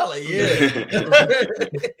for that. I'm like, yeah.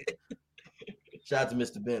 Shout out to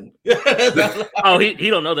Mr. Ben. Oh, he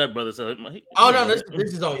don't know that, brother. So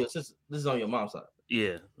this is on your sister. This is on your mom's side.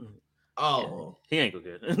 Yeah. Oh, he ain't go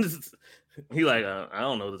good. He like, I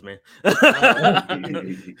don't know this man. Oh,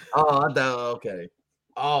 I thought, okay.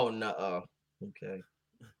 Oh no, okay.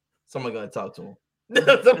 Somebody gonna talk to him.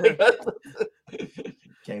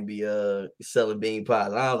 Can't be selling bean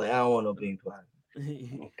pies. I don't want no bean pie.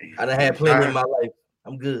 I done had plenty in my life.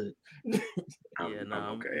 I'm good. Yeah,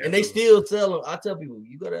 no. Okay. And they still sell them. I tell people,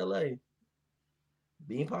 you go to LA,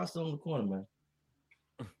 bean pies still in the corner, man.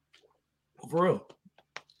 For real.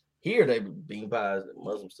 Here they bean pies.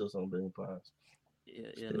 Muslims still selling bean pies.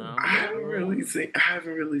 Yeah, no. I haven't really seen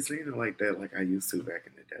it like that, like I used to back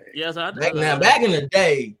in the day. Yes, I did. Back in the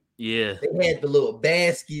day, yeah, they had the little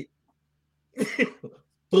basket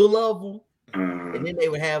full of them, and then they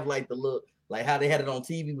would have like the look, like how they had it on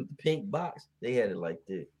TV with the pink box. They had it like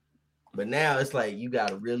that, but now it's like you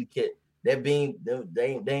gotta really get that bean.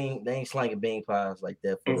 They ain't slanging bean pies like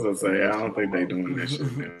that. I was gonna say, I don't think they doing that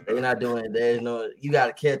shit now. They're not doing it. There's no, you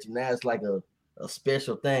gotta catch them. Now it's like a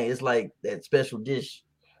special thing. It's like that special dish.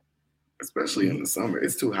 Especially in the summer.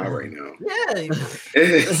 It's too hot right now. Yeah.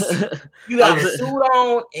 You got a suit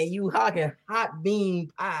on and you hawking hot bean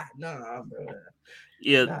pie. Nah, bro.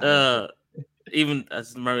 Yeah. Nah. Even I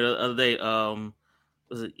remember the other day,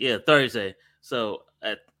 was it Thursday. So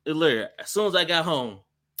literally, as soon as I got home,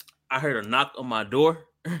 I heard a knock on my door.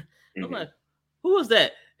 I'm like, who was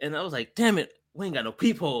that? And I was like, damn it, we ain't got no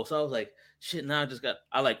peephole. So I was like, shit, now I just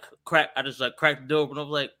cracked the door open. I was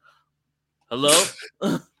like, hello?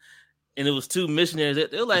 And it was two missionaries.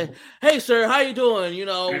 They were like, hey, sir, how you doing? You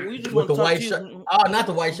know, we just want to talk to you. Shirt. Oh, not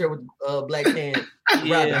the white shirt with black pants.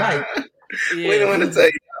 Yeah. We don't want to tell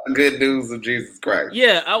you good news of Jesus Christ.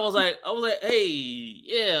 Yeah, I was like, hey,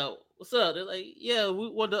 yeah, what's up? They're like, yeah, we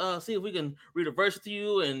want to see if we can read a verse with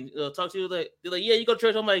you and talk to you. They're like, yeah, you go to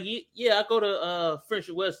church? I'm like, yeah, I go to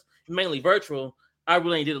Friendship West, mainly virtual. I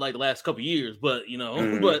really ain't did it like the last couple of years, but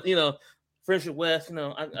Friendship West,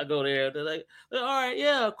 I go there. They're like, all right,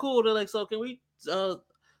 yeah, cool. They're like, so can we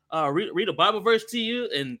read a Bible verse to you?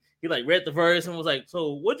 And he like read the verse and was like,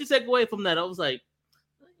 so what'd you take away from that? I was like,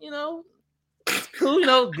 it's cool,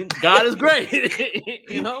 God is great.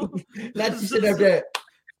 Not to sit up there.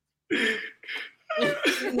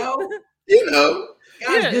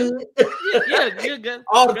 God's good. Yeah, good.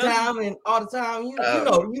 All the time. You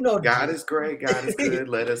know. God is great. God is good.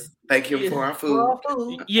 Let us thank Him for our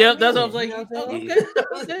food. Yeah, that's what I was like.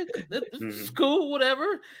 Okay, that's cool.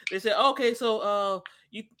 Whatever. They said, okay, so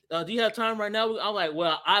you do you have time right now? I'm like,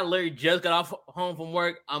 well, I literally just got home from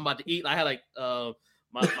work. I'm about to eat. I had like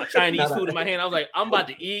my Chinese food in my hand. I was like, I'm about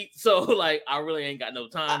to eat, so like I really ain't got no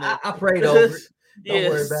time. I prayed over it. Don't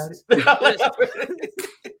worry about it.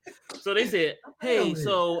 So they said, hey,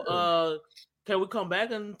 so can we come back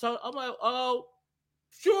and talk? I'm like, oh,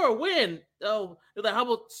 sure, when? Oh, they're like, how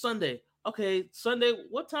about Sunday? Okay, Sunday,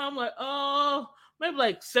 what time? I'm like, maybe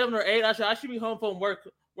like 7 or 8. I should be home from work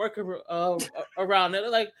around there. They're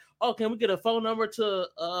like, oh, can we get a phone number to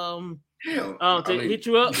hit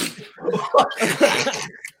you up?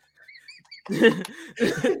 You just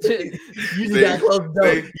got to close the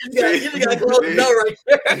door. You just got to close the door right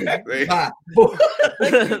there.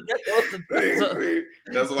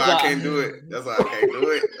 That's why I can't do it. That's why I can't do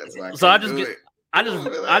it. That's why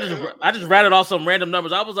I just rattled off some random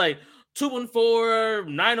numbers. I was like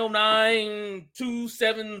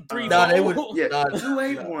 214-909-2734. No, they would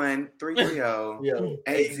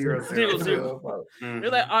 281-330-8000. They're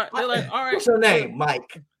like, all right. What's your name,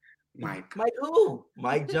 Mike? Mike who?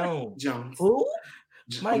 Mike Jones. Who?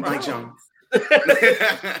 Mike Jones. I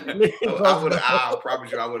promise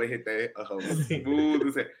you, I would have hit that smooth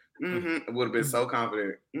as heck. It would have been so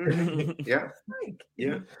confident. Yeah.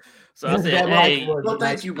 So I said, hey. Well,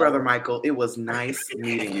 thank you, Brother Michael. It was nice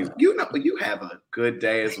meeting you. You have a good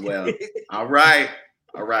day as well. All right.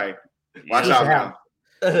 Watch out now.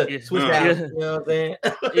 Switch out. You know what I'm saying?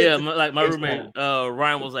 Yeah, like my roommate,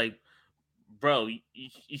 Ryan was like, bro,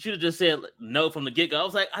 you should have just said no from the get-go. I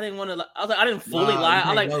was like, I didn't want to. I didn't fully lie.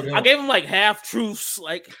 I gave him like half truths.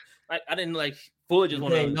 Like I didn't like fully just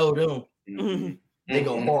want to know them. They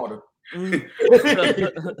gonna martyr. You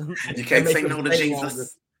can't say no to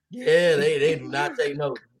Jesus. Yeah, they do not say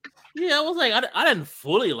no. Yeah, I was like, I didn't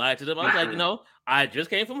fully lie to them. I was like, I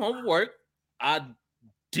just came from home from work. I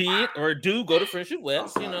did or do go to Friendship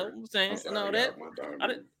West. You know what I'm saying? And all that. I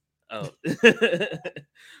didn't. Oh.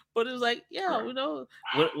 But it was like,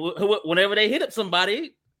 whenever they hit up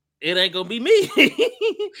somebody, it ain't gonna be me.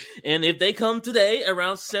 And if they come today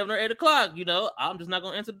around 7 or 8 o'clock, I'm just not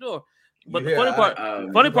gonna answer the door. But the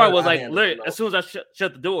funny part was like, literally, as soon as I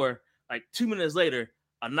shut the door, like 2 minutes later,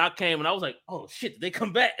 a knock came, and I was like, "Oh shit, did they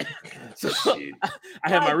come back?" So I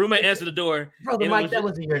had my roommate answer the door. Brother Mike, that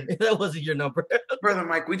wasn't your number. Brother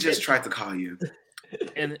Mike, we just tried to call you,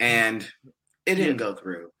 and it didn't go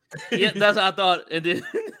through. Yeah, that's what I thought. And then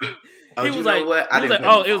he was like, what? He was like,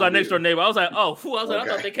 "Oh, it was our next door neighbor." I was like, "Oh, I was like, I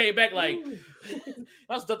thought they came back like."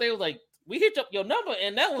 I thought they was like, "We hit up your number,"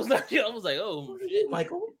 and that was not. I was like, "Oh shit,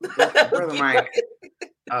 Michael." Brother Mike,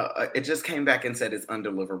 it just came back and said it's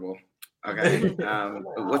undeliverable. Okay,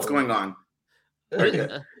 what's going on?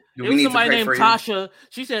 It was somebody named Tasha.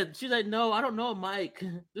 She said, "No, I don't know Mike.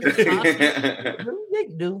 This is Tasha."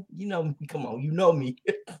 Do you know me? Come on, you know me.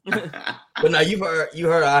 But now you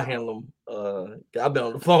heard I handle them. I've been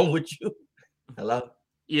on the phone with you. Hello.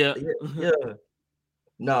 Yeah.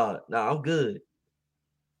 No, I'm good.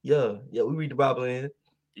 Yeah, we read the Bible in.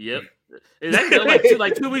 Yep. It's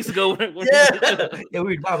like 2 weeks ago. We read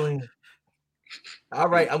the Bible in. All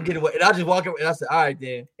right, I'm getting away. And I just walk away. And I said, all right,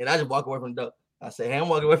 then. And I just walk away from the door. I said, hey, I'm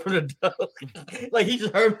walking away from the door. Like, he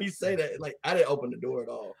just heard me say that. Like, I didn't open the door at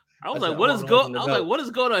all. I was like, what is going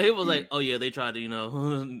on? He was like, oh, yeah, they tried to,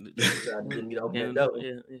 Tried to get me to open the door.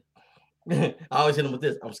 Yeah. I always hit him with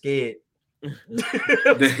this. I'm scared.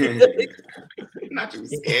 Not you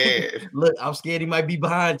scared. Look, I'm scared he might be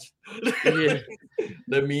behind you. Yeah.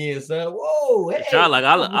 Let me in, son. Whoa, hey. Child, like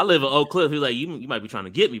I live in Oak Cliff. He's like, you might be trying to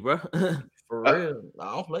get me, bro. For real.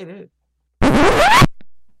 I don't play that.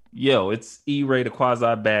 Yo, it's E-Ray, the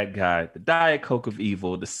quasi bad guy, the Diet Coke of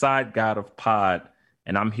evil, the side god of pod,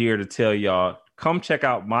 and I'm here to tell y'all, come check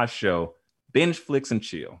out my show, Binge Flicks and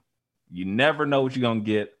Chill. You never know what you're gonna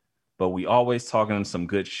get, but we always talking some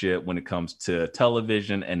good shit when it comes to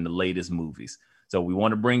television and the latest movies. So we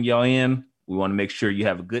want to bring y'all in. We want to make sure you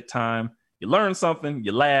have a good time. You learn something,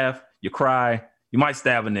 you laugh, you cry, you might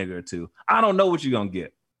stab a nigga or two. I don't know what you're gonna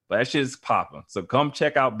get, but that shit's popping. So come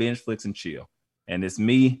check out Binge Flicks and Chill. And it's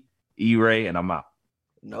me, E-Ray, and I'm out.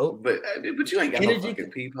 Nope. But you ain't got no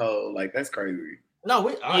fucking peephole. Like, that's crazy. No,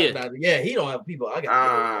 he don't have people. I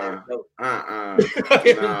got no.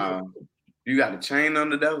 You got a chain on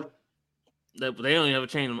the door? They don't even have a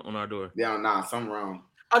chain on our door. Yeah, nah, something wrong.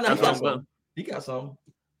 Oh, no, he got some.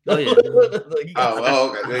 Oh, yeah.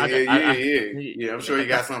 Okay. Yeah, I'm sure you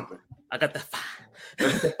got something. I got the fire.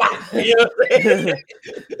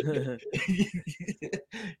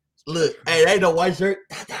 Look, hey, that ain't no white shirt.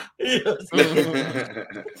 Who's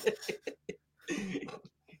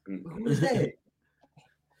that?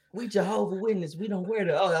 We Jehovah's Witness. We don't wear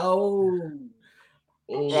the right.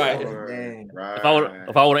 Right.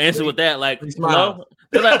 If I would have answered with that, like, no,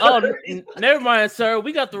 they're like, oh, never mind, sir.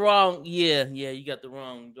 We got the wrong. Yeah, you got the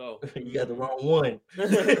wrong door. You got the wrong one.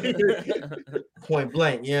 Point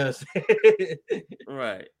blank. Yes.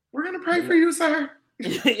 Right. We're gonna pray for you, sir.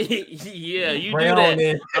 Yeah, you pray do that.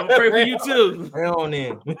 Then. I'm gonna pray for you too. Pray on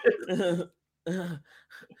in.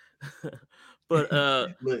 But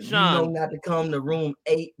look, Sean, you know not to come to room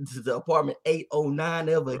 8 to the apartment 809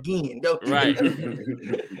 ever again. Right.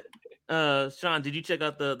 Sean, did you check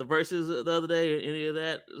out the verses the other day or any of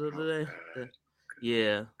that the other day?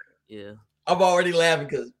 Yeah. I'm already laughing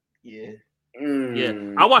because I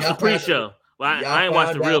watched the pre-show. Well, I ain't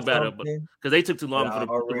watched the real battle, but because they took too long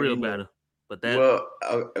for the real battle. But that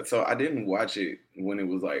so I didn't watch it when it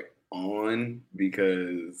was like on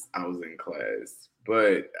because I was in class.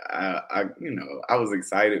 But I was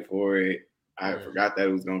excited for it. I forgot that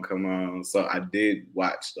it was gonna come on, so I did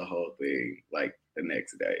watch the whole thing like the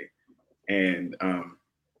next day. And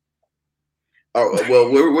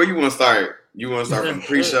where you want to start? You want to start from the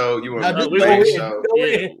pre-show? You want to pre-show?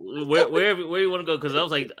 Yeah, where you want to go? Because I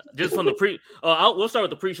was like, just from the pre. We'll start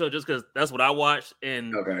with the pre-show just because that's what I watched,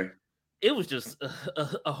 and it was just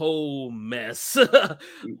a whole mess. It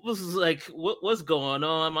was like, what's going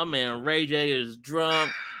on? My man Ray J is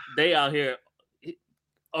drunk. They out here.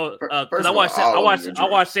 Because I watched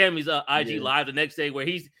Sammy's IG live the next day where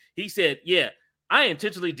he said, "Yeah, I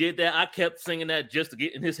intentionally did that. I kept singing that just to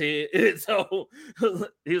get in his head." So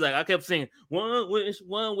he was like, "I kept singing one wish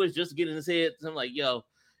just to get in his head." So I'm like, "Yo,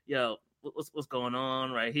 what's going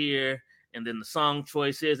on right here?" And then the song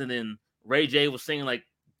choices, and then Ray J was singing like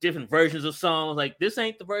different versions of songs. Like, this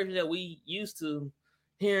ain't the version that we used to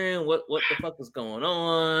hearing. What the fuck is going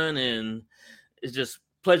on? And it's just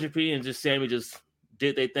Pleasure P and just Sammy just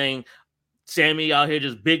did their thing. Sammy out here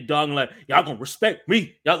just big dogging like, y'all gonna respect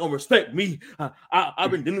me. Y'all gonna respect me. I've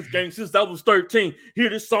been in this game since I was 13. Hear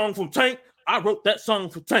this song from Tank. I wrote that song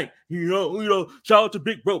for Tank. You know, shout out to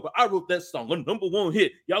Big Bro, but I wrote that song, a #1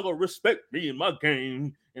 hit. Y'all gonna respect me in my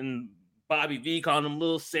game. And Bobby V calling him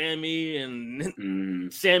Little Sammy,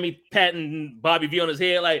 and Sammy patting Bobby V on his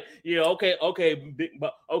head, like, okay,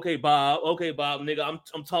 Bob, nigga,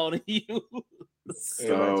 I'm taller than you.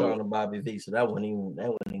 Everybody talking to Bobby V, so that wasn't even.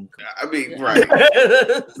 I mean, right,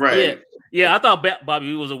 right. Yeah. I thought Bobby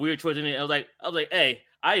V was a weird choice. And I was like, hey.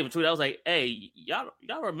 I even tweeted, I was like, hey, y'all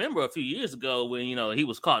remember a few years ago when, he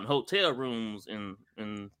was caught in hotel rooms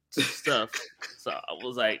and stuff. So I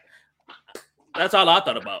was like, that's all I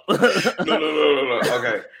thought about. No.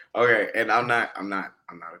 Okay. And I'm not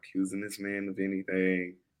accusing this man of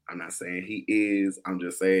anything. I'm not saying he is. I'm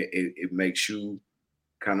just saying it makes you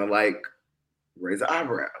kind of like raise an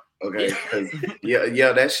eyebrow. Okay. Because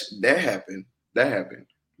that happened. That happened.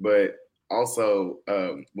 But also,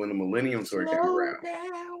 when the Millennium Tour came around,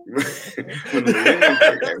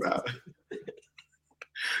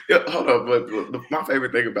 hold on, but my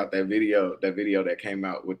favorite thing about that video that came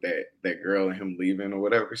out with that girl and him leaving or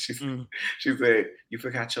whatever, she said, "You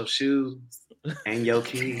forgot your shoes and your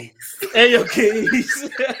keys." And your keys.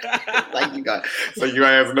 Like so your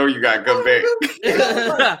ass know you gotta come back.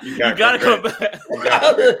 You gotta come back.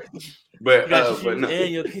 But no.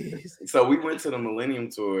 And your keys. So we went to the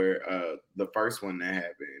Millennium Tour, the first one that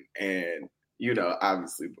happened, and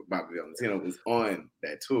obviously Bobby Valentino was on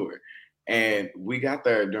that tour, and we got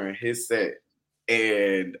there during his set,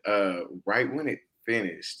 and right when it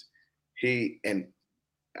finished, I'm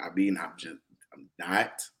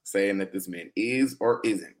not saying that this man is or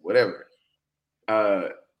isn't, whatever.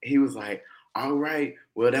 He was like, "All right,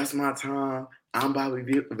 well, that's my time. I'm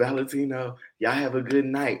Bobby Valentino. Y'all have a good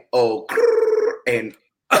night." Oh, and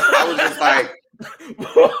I was just like, and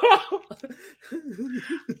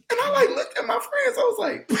I looked at my friends. I was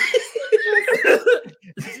like,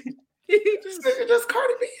 this just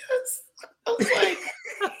Cardi B. I was like,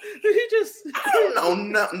 I don't know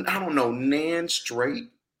nothing. I don't know nan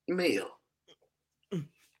straight male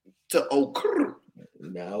to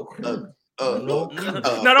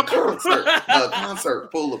concert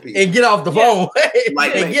full of people and get off the phone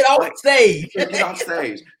get off stage. Get off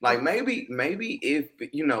stage. Like maybe if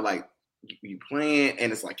like you playing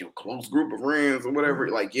and it's like your close group of friends or whatever,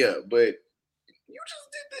 but you just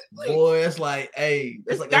did that. Boy, it's like, hey,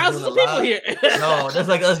 that's like thousands of people here. No, that's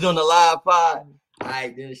like us doing the live pod. All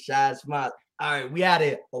right, then Shy Smile. All right, we out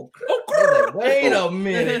here. Like, wait a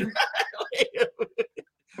minute.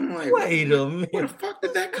 I'm like, wait a minute. Where the fuck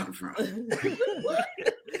did that come from?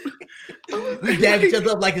 We dab each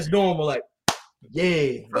other up like it's normal, like, yeah,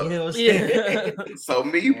 you know what I'm saying? So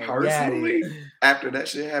me personally, after that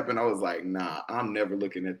shit happened, I was like, nah, I'm never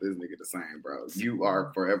looking at this nigga the same, bro. You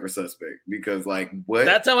are forever suspect because, like, what?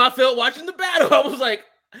 That's how I felt watching the battle. I was like,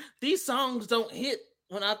 these songs don't hit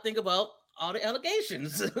when I think about all the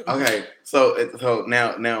allegations. Okay, so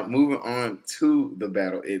now moving on to the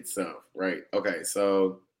battle itself, right? Okay,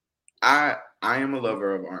 so I am a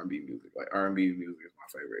lover of R&B music. Like R&B music is my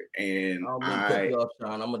favorite, and I'm gonna cut you off,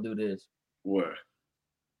 Sean. I'm gonna do this. What?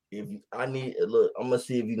 I'm gonna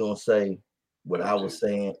see if you're gonna say what I was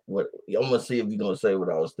saying. I'm gonna see if you're gonna say what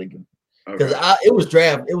I was thinking. Because it was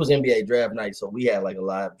NBA draft night, so we had like a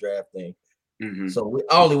live draft thing. Mm-hmm. So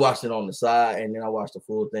I only watched it on the side, and then I watched the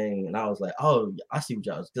full thing, and I was like, "Oh, I see what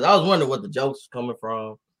y'all." Because I was wondering what the jokes were coming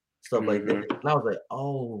from, stuff like that, and I was like,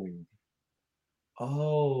 "Oh,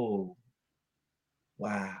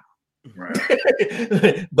 wow." Right.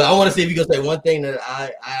 But I want to see if you can say one thing that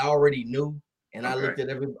I already knew, and I looked at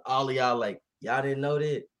all of y'all like, y'all didn't know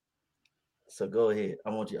that. So go ahead. I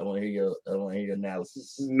want to hear your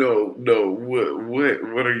analysis. No.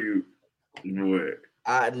 What are you? What?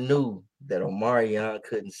 I knew that Omarion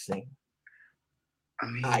couldn't sing. I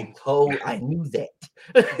mean, I knew that.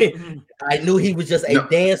 I knew he was just a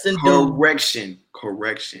dancing dude.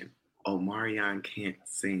 Correction. Omarion can't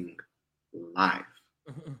sing live.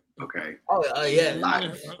 Okay. Oh yeah.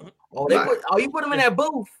 Live. You put him in that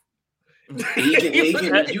booth. He can.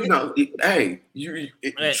 Hey,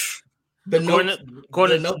 the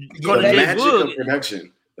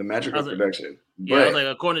magic of production. Yeah, I was like,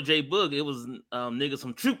 according to Jay Boog, it was niggas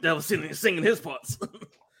from Troop that was singing his parts.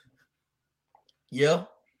 Yeah.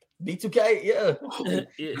 B2K, yeah.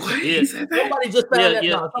 Somebody just found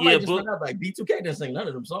that. Somebody just found out like B2K didn't sing none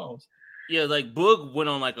of them songs. Yeah, like Boog went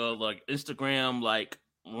on like a Instagram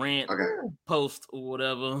rant post or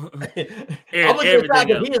whatever. I'm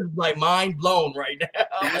gonna he is like mind blown right now.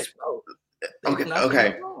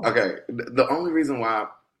 Okay. The only reason why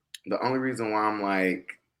I'm like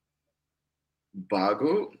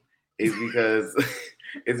boggled is because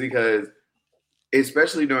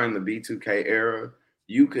especially during the B2K era,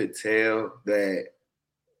 you could tell that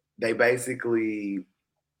they basically.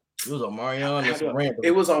 It was Omarion.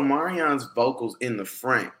 It was Omarion's vocals in the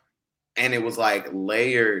front, and it was like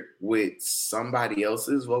layered with somebody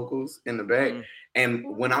else's vocals in the back. Mm-hmm.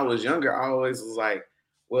 And when I was younger, I always was like,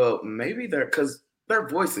 well, maybe because their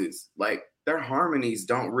voices, like their harmonies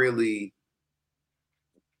don't really,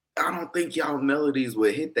 I don't think y'all melodies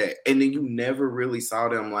would hit that. And then you never really saw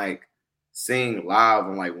them like sing live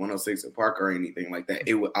on like 106 & Park or anything like that.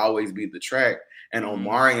 It would always be the track, and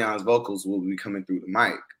Omarion's vocals will be coming through the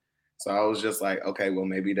mic. So I was just like, okay, well,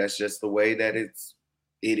 maybe that's just the way that it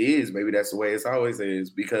is. Maybe that's the way it's always is,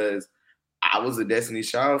 because I was a Destiny's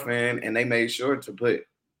Child fan, and they made sure to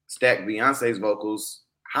stack Beyonce's vocals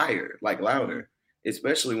higher, like louder,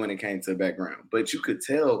 especially when it came to the background. But you could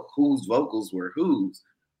tell whose vocals were whose.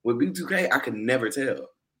 With B2K, I could never tell.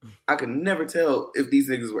 I could never tell if these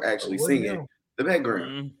niggas were actually singing the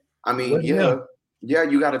background. I mean, you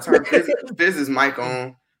got to turn Fizz's mic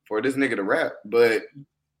on for this nigga to rap, but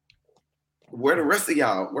where the rest of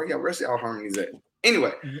y'all harmonies at?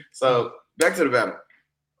 Anyway, so back to the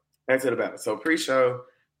battle. So pre-show,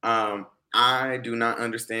 I do not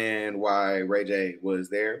understand why Ray J was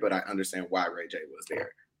there, but I understand why Ray J was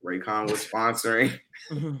there. Raycon was sponsoring.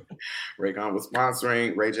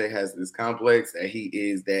 Ray J has this complex that he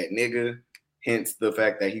is that nigga. Hence the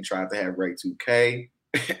fact that he tried to have Ray 2K,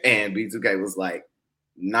 and B2K was like,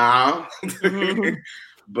 nah.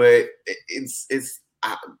 But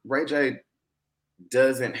Ray J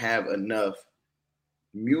doesn't have enough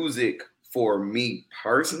music for me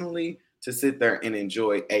personally to sit there and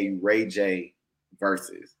enjoy a Ray J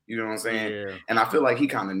versus. You know what I'm saying? Yeah. And I feel like he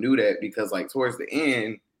kind of knew that, because like towards the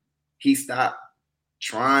end, he stopped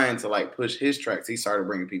trying to like push his tracks. He started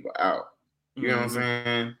bringing people out. You know what I'm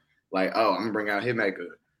saying? Like, oh, I'm gonna bring out Hitmaker.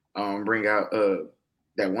 Bring out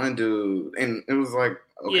that one dude, and it was like,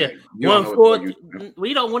 okay,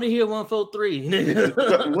 we don't want to hear 143.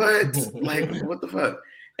 What? Like, what the fuck?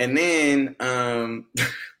 And then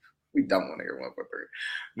we don't want to hear 143.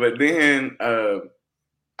 But then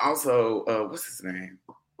also, what's his name?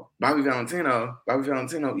 Bobby Valentino.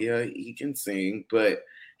 Yeah, he can sing, but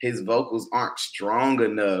his vocals aren't strong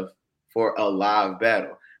enough for a live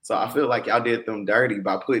battle. So I feel like y'all did them dirty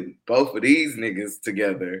by putting both of these niggas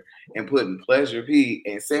together and putting Pleasure P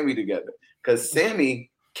and Sammy together. Because Sammy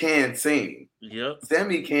can sing. Yep.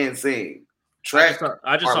 Sammy can sing.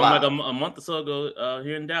 I just saw him like a month or so ago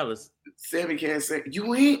here in Dallas. Sammy can sing.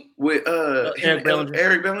 You ain't with Eric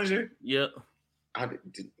Bellinger? Yep. I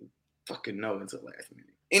didn't fucking know until last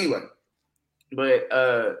minute. Anyway, but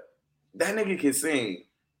that nigga can sing.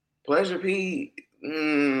 Pleasure P,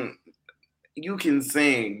 you can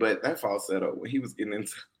sing, but that falsetto when he was getting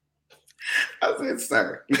into, I said,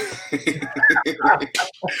 sir. he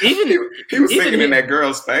was singing in that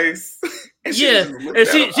girl's face. And she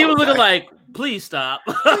was looking like, please stop.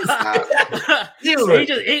 Please stop.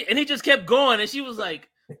 He just kept going, and she was like,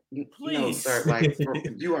 please. No, sir, like,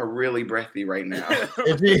 you are really breathy right now.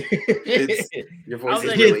 Your voice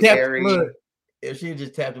is really airy. If she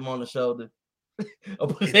just tapped him on the shoulder.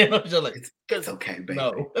 It's okay, baby.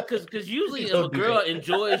 No, because usually if a girl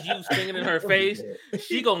enjoys you singing in her face,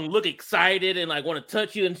 she gonna look excited and like want to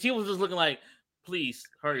touch you, and she was just looking like, "Please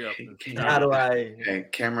hurry up." How do I?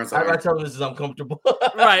 Cameras. How do I tell them this is uncomfortable?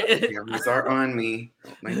 Right. Cameras are on me.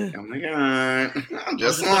 Oh my god!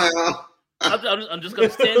 I'm just gonna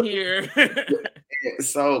stand here.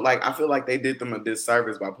 So, like, I feel like they did them a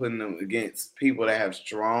disservice by putting them against people that have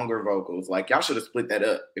stronger vocals. Like, y'all should have split that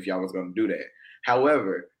up if y'all was gonna do that.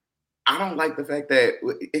 However, I don't like the fact that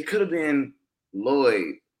it could have been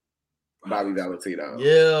Lloyd, Bobby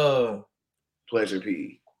Valentino, Pleasure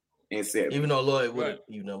P, and Seth. Even though Lloyd would have,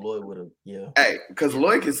 Hey, because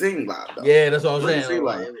Lloyd can sing live, though. Yeah, that's what I'm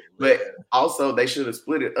saying. But also, they should have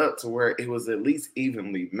split it up to where it was at least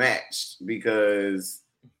evenly matched, because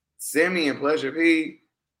Sammy and Pleasure P,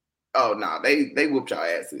 they whooped y'all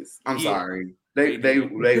asses. I'm sorry. They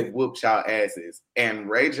whooped y'all asses. And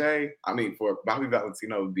Ray J, for Bobby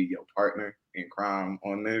Valentino to be your partner in crime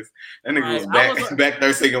on this, that nigga was back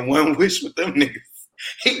there singing One Wish with them niggas.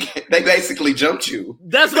 They basically jumped you.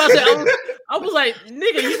 That's what I said. I was like,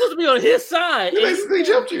 nigga, you supposed to be on his side. They basically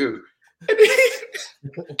jumped you.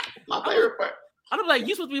 My favorite part. I was like,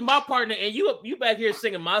 you supposed to be my partner, and you back here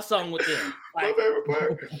singing my song with them. Like, my favorite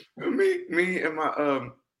part.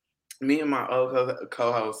 Me and my old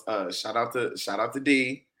co-host. Shout out to D. Shout out to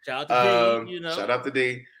D. Shout out to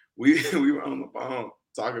D. We were on the phone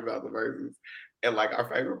talking about the verses, and like our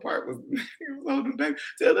favorite part was he was holding the baby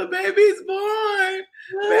till the baby's born.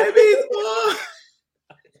 Baby's born.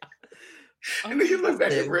 And then he looked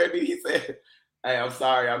back at Brandy. He said, "Hey, I'm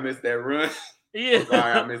sorry, I missed that run. Yeah, I'm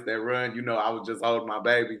sorry, I missed that run. You know, I was just holding my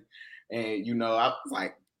baby, and you know, I was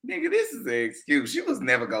like, nigga, this is an excuse. She was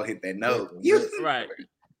never gonna hit that note. Right."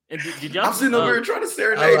 And did y'all? I'm sitting over here trying to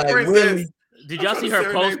serenade like, Princess. Willie, did y'all see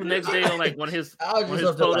her post the next day on like one of his? I was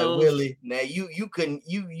just up there like, Willie. Now you couldn't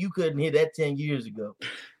hit that 10 years ago.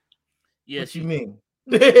 Yes, what you mean?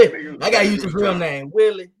 I gotta use his real name,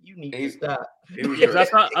 Willie. You need to stop.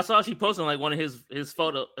 I saw she posted like one of his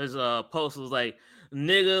posts was like,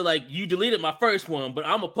 "Nigga, like you deleted my first one, but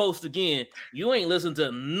I'ma post again. You ain't listened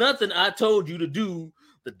to nothing I told you to do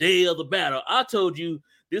the day of the battle. I told you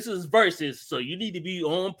this is versus, so you need to be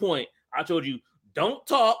on point. I told you don't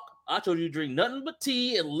talk. I told you drink nothing but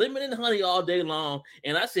tea and lemon and honey all day long,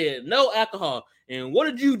 and I said no alcohol. And what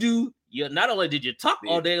did you do? You not only did you talk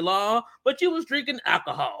all day long, but you was drinking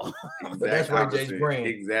alcohol." But that's Ray J's brand.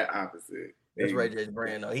 Exact opposite. That's Ray J's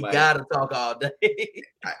brand. Though. He like, gotta talk all day.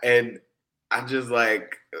 And I just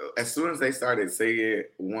like as soon as they started saying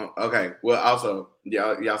one. Okay, well, also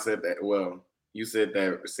y'all said that. Well, you said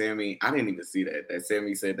that Sammy. I didn't even see that. That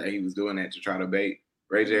Sammy said that he was doing that to try to bait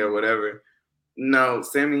Ray J or whatever. No,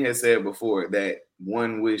 Sammy had said before that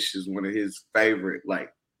One Wish is one of his favorite,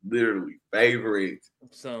 like literally favorite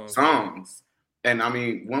songs. And I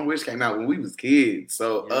mean, One Wish came out when we was kids.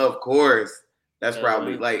 So of course, that's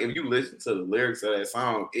probably like if you listen to the lyrics of that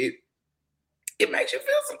song, it makes you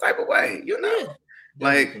feel some type of way, you know? Yeah.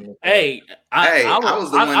 Like, I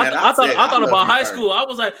was the one that I thought about high school. I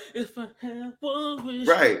was like, if I had one wish.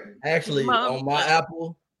 Right. Actually, on my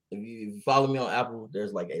Apple, if you follow me on Apple,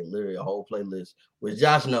 there's like literally a whole playlist. Which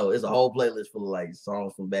Josh knows, it's a whole playlist full of like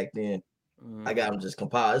songs from back then. I got them just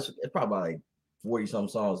compiled. It's probably like 40-something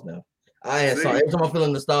songs now. I add songs. Every time I'm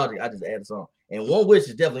feeling nostalgic, I just add a song. And One Wish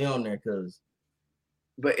is definitely on there because.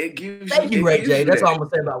 But it gives Thank you, Ray J. That's all I'm gonna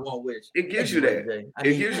say about One Wish. It gives you that.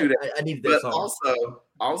 It gives you that. I needed that song.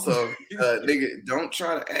 Also, nigga, don't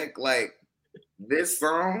try to act like this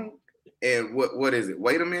song and what is it?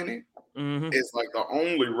 Wait a minute. Mm-hmm. It's like the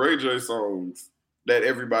only Ray J songs that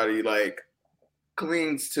everybody like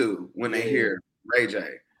clings to when they hear Ray J.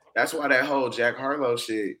 That's why that whole Jack Harlow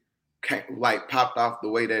shit like popped off the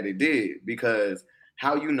way that it did, because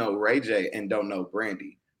how you know Ray J and don't know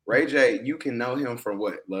Brandy? Ray J, you can know him from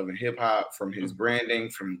what? Love and Hip Hop, from his branding,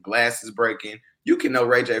 from Glasses Breaking. You can know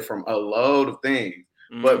Ray J from a load of things.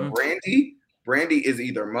 Mm-hmm. But Brandy is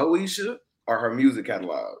either Moesha or her music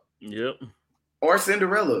catalog. Yep. Or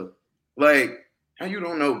Cinderella. Like, how you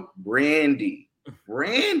don't know Brandy?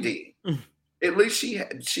 Brandy. At least she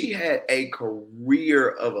had a career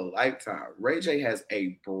of a lifetime. Ray J has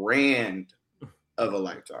a brand of a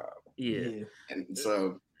lifetime. Yeah. And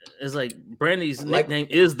so it's like Brandy's nickname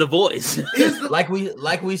is The Voice. like we said,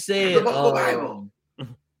 like we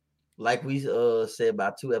said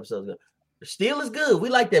about 2 episodes ago. Still is good. We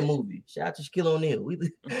like that movie. Shout out to Shaquille O'Neal. We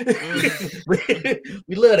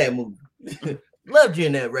love that movie. Loved you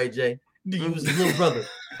in that, Ray J. You was his little brother.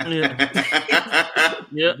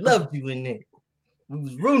 Yeah. Loved you in that. We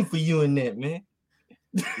was rooting for you in that, man.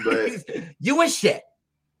 But you and Shaq.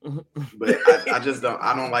 But I just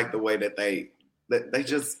don't like the way that they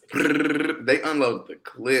unload the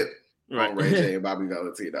clip on Ray J and Bobby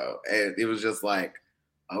Valentino. And it was just like,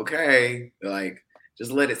 okay, like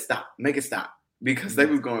just let it stop. Make it stop. Because they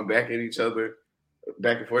was going back and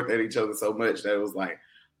forth at each other so much that it was like,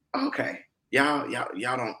 okay, y'all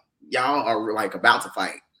are like about to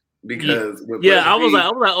fight. Because I was like,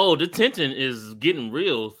 oh, the tension is getting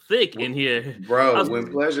real thick in here, bro.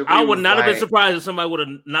 When Pleasure P I would not have been surprised if somebody would have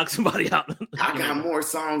knocked somebody out. I got more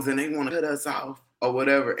songs and they want to cut us off or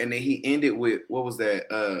whatever, and then he ended with what was that?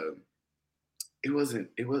 Was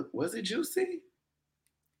it Juicy?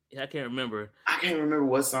 Yeah, I can't remember. I can't remember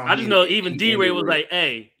what song. I just know even D-Ray was like,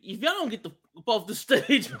 "Hey, if y'all don't get the off the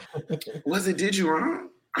stage." Was it Did You Wrong?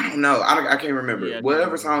 I don't know. I can't remember. Yeah,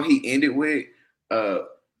 whatever song he ended with.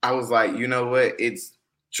 I was like, you know what? It's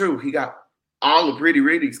true. He got all of Pretty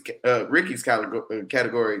Ricky's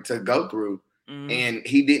category to go through, and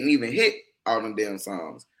he didn't even hit all them damn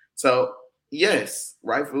songs. So, yes,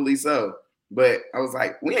 rightfully so. But I was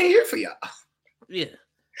like, we ain't here for y'all. Yeah.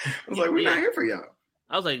 I was like, we're not here for y'all.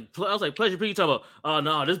 I was like, Pleasure P, you talking about, oh,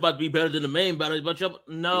 no, this about to be better than the main battle.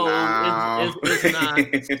 No,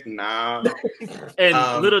 it's not. Nah.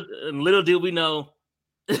 And little did we know,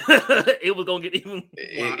 it was gonna get even.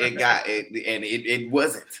 It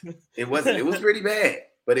wasn't. It wasn't. It was pretty bad,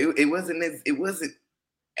 but it wasn't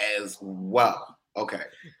as well. Okay,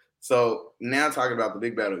 so now talking about the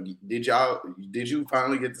big battle, did you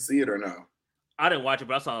finally get to see it or no? I didn't watch it,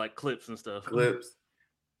 but I saw like clips and stuff. Clips,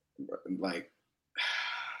 like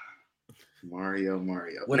Mario.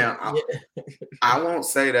 Now, I won't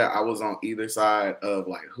say that I was on either side of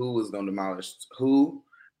like who was going to demolish who.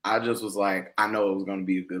 I just was like, I know it was going to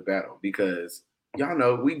be a good battle because y'all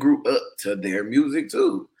know we grew up to their music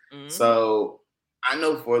too. Mm-hmm. So I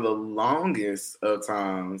know for the longest of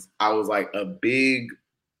times, I was like a big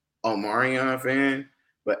Omarion fan.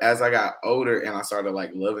 But as I got older and I started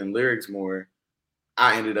like loving lyrics more,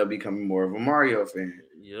 I ended up becoming more of a Mario fan.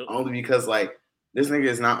 Yep. Only because like this nigga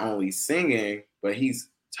is not only singing, but he's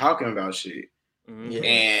talking about shit. Mm-hmm.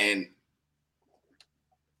 And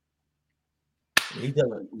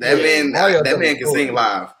that man can sing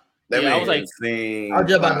live. That man can sing. I was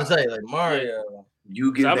just about to say, like Mario.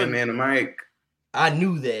 You give that man a mic. I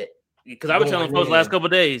knew that. Because I've been telling folks the last couple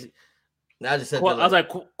of days. I was like,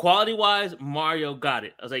 quality wise, Mario got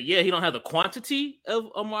it. I was like, yeah, he don't have the quantity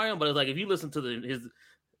of Mario, but it's like if you listen to the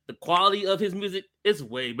quality of his music, it's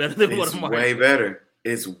way better than what Mario. Way better.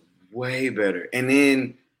 It's way better. And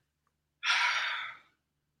then,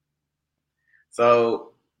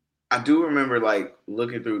 so I do remember like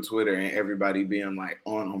looking through Twitter and everybody being like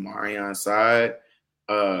on Omarion's side.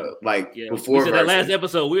 Before that last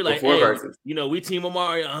episode, we were like, hey, you know, we team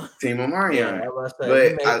Omarion. Team Omarion.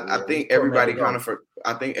 But I think everybody kind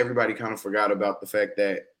of forgot about the fact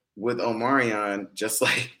that with Omarion, just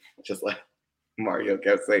like Mario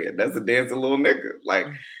kept saying, that's a dancing little nigga. Like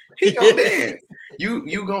he gonna dance.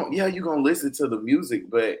 You gonna listen to the music,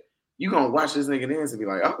 but you gonna watch this nigga dance and be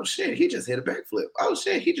like, oh shit, he just hit a backflip. Oh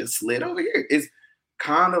shit, he just slid over here. It's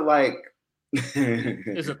kind of like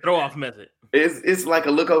it's a throw off method. It's like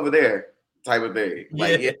a look over there type of thing.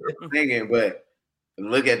 Like yeah, singing, but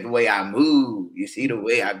look at the way I move. You see the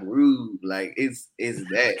way I groove. Like it's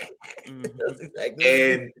that. And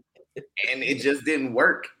it just didn't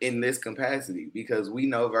work in this capacity because we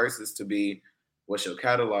know verses to be what's your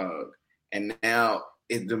catalog, and now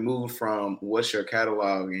it's the move from what's your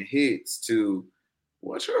catalog and hits to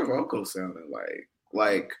what's your vocal sounding like.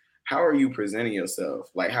 Like how are you presenting yourself?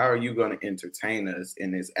 Like how are you going to entertain us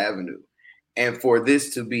in this avenue? And for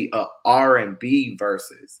this to be a R&B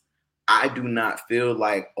versus, I do not feel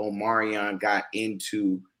like Omarion got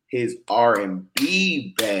into his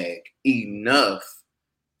R&B bag enough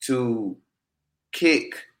to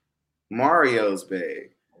kick Mario's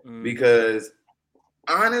bag. Because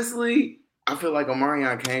honestly, I feel like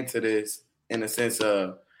Omarion came to this in a sense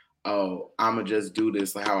of, oh, I'm going to just do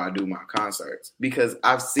this like how I do my concerts. Because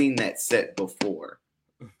I've seen that set before.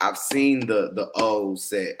 I've seen the O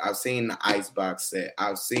set. I've seen the Icebox set.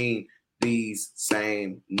 I've seen these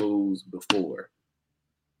same moves before.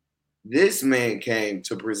 This man came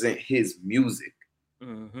to present his music.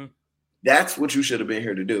 Mm-hmm. That's what you should have been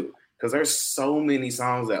here to do. Because there's so many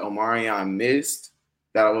songs that Omarion missed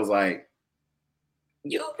that I was like,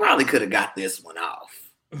 you probably could have got this one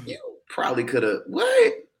off. You probably could have.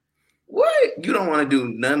 What? You don't want to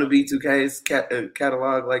do none of B2K's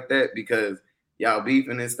catalog like that because y'all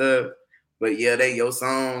beefing and stuff, but yeah, they your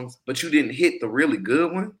songs, but you didn't hit the really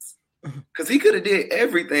good ones. Cause he could have did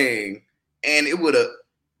everything and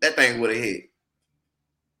that thing would have hit.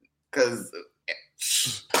 Cause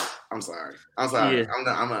I'm sorry. Yeah.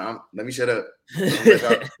 Let me shut up.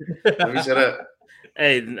 Let me shut up.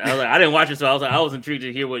 Hey, I didn't watch it, so I was intrigued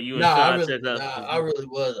to hear what you and Sean checked out. I really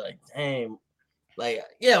was like, damn. Like,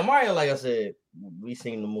 yeah, Mario, like I said, we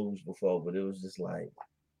seen the moves before, but it was just like,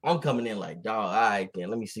 I'm coming in like, dog, all right, then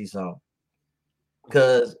let me see something.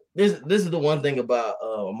 Because this is the one thing about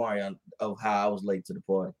Omarion of how I was late to the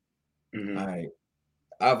party. Mm-hmm. All right.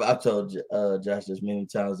 I've told Josh this many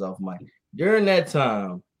times off mic. During that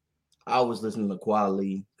time, I was listening to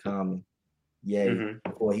Kweli, Common,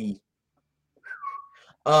 before he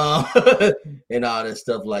and all that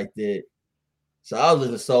stuff like that. So I was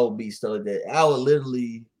listening to Soul Beat, stuff like that. I would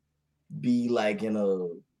literally be like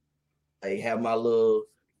have my little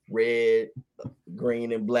red,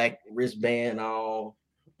 green, and black wristband on,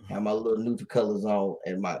 have my little neutral colors on,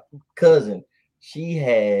 and my cousin, she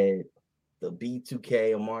had the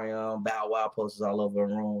B2K Omarion Bow Wow posters all over her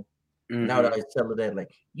room. Mm-hmm. Now that I tell her that,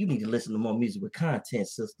 like, you need to listen to more music with content,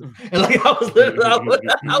 sister. And like I was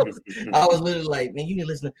literally like, man, you need to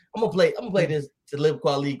listen. I'm gonna play this to Live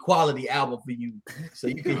quality album for you, so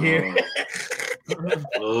you can hear.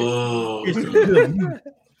 Oh.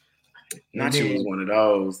 Not you was one of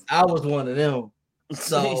those. I was one of them.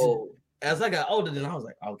 So as I got older, then I was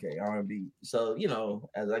like, okay, R&B. So, you know,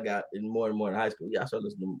 as I got more and more in high school, I started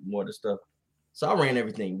listening to more of the stuff. So I ran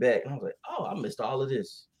everything back. And I was like, oh, I missed all of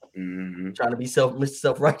this. Mm-hmm. Trying to be Mr.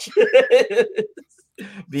 Self-righteous.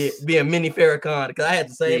 be a mini Farrakhan, because I had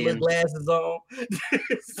the same little glasses on.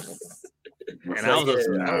 And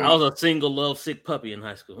I was a single love sick puppy in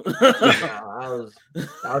high school. I was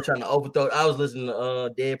trying to overthrow. I was listening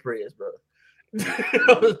to Dead Prez, bro.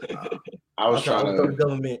 I was trying to overthrow the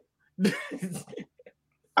government.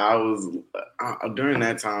 I was during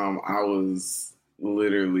that time. I was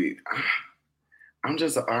literally. I'm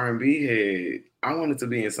just an R&B head. I wanted to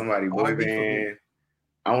be in somebody's boy band.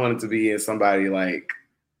 I wanted to be in somebody like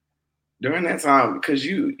during that time because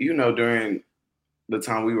you know during the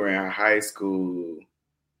time we were in high school.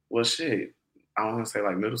 Well, shit. I want to say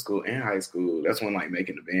like middle school and high school. That's when like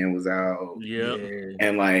Making the Band was out. Yeah.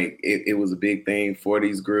 And like it was a big thing for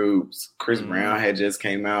these groups. Chris Brown had just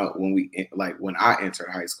came out when I entered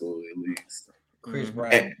high school at least. Chris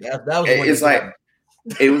Brown. That was it's like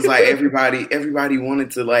it was like everybody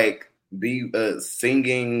wanted to like be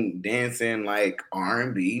singing, dancing like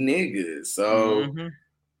R&B niggas. So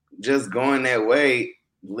just going that way,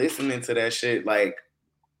 listening to that shit, like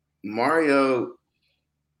Mario.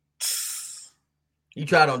 You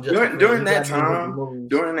tried on just during that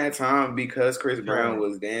time because Chris Brown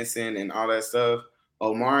was dancing and all that stuff.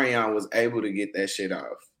 Omarion was able to get that shit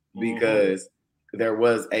off because there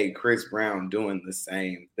was a Chris Brown doing the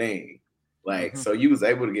same thing. Like, so you was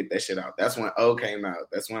able to get that shit out. That's when O came out.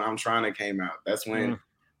 That's when I'm Trying to came out. That's when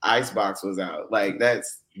Icebox was out. Like,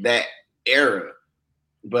 that's that era.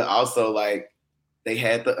 But also, like, they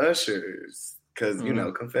had the Ushers because, you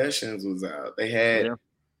know, Confessions was out. They had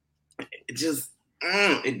it just,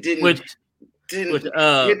 it didn't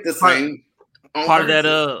get the same. Part of that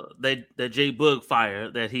J Boog fire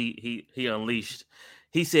that he unleashed.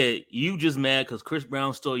 He said, "You just mad because Chris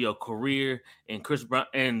Brown stole your career and Chris Brown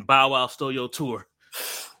and Bow Wow stole your tour."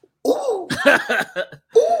 Ooh.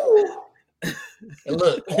 Ooh. And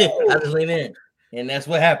look, I just leaned in, and that's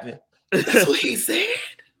what happened. That's what he said.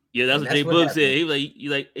 Yeah, that's what J Boog said. He was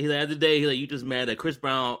like, the other day, he like, you just mad that Chris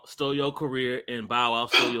Brown stole your career and Bow Wow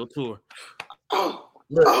stole your tour. Look,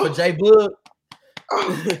 for J Boog,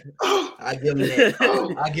 I give him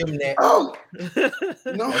that. I give him that.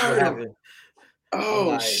 No, that's what happened.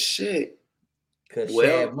 Shit. Because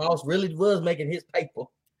Shad Moss really was making his paper.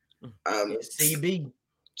 CB.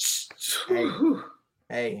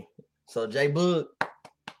 Hey. So J Boog.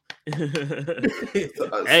 And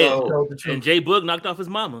J Boog knocked off his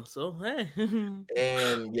mama. So hey.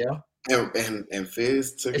 And And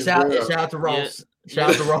Fizz took his shout out to Ross. Yeah. Shout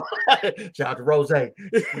out to Ross. Shout out to Rose. Yep.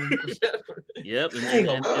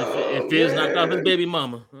 And Fizz knocked off his baby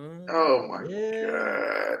mama. Oh my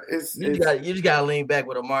god. You just gotta lean back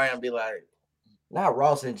with Omarion and be like, not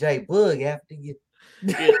Ross and J Boog after you.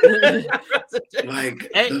 Like,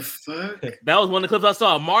 the fuck? That was one of the clips I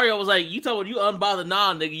saw. Mario was like, "You told you unbothered,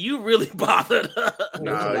 nah, nigga. You really bothered."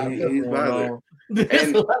 No, he's bothered.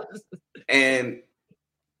 And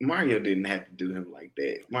Mario didn't have to do him like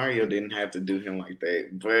that.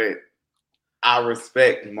 But I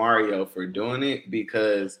respect Mario for doing it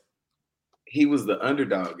because he was the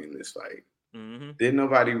underdog in this fight. Didn't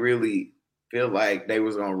nobody really feel like they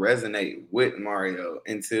was gonna resonate with Mario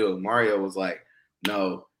until Mario was like,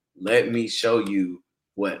 "No, let me show you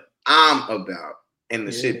what I'm about and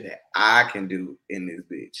the shit that I can do in this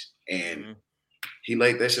bitch." And he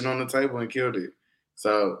laid that shit on the table and killed it.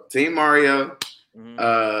 So Team Mario,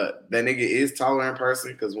 that nigga is taller in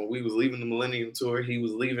person because when we was leaving the Millennium Tour, he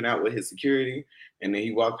was leaving out with his security, and then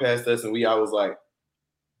he walked past us, and we all was like,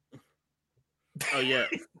 "Oh yeah."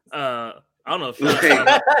 I don't know if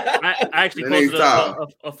I actually posted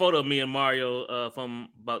a photo of me and Mario from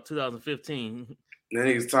about 2015. That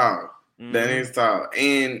nigga's tall. That nigga's tall.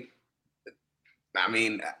 And I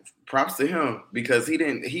mean, props to him because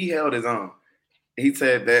he held his own. He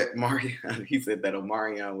said that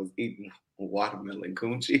Omarion was eating watermelon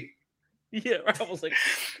coochie. Yeah, I was like,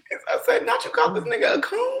 I said, "Not you call this nigga a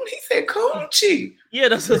coon?" He said, "Coochie." Yeah,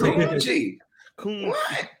 that's what coochie.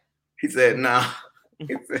 What? He said, "Nah."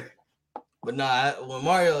 He said, but when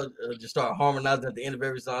Mario just started harmonizing at the end of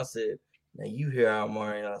every song, I said, "Now you hear how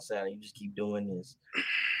Mario sound, you just keep doing this."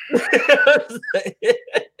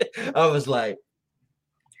 I was like,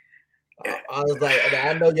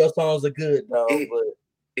 I know your songs are good, though, but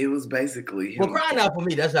it was basically him. Well, Crying Out For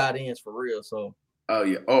Me, that's how it ends for real. So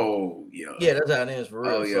yeah, that's how it ends for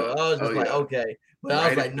real. So I was just okay. But I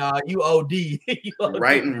was like, nah, you OD.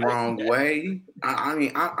 Right and Wrong Way. I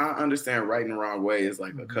mean, I understand Right and Wrong Way is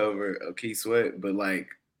like a cover of Keith Sweat, but like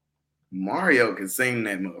Mario can sing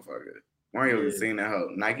that motherfucker. Mario can sing that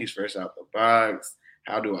hoe. Nike's Fresh Out the Box.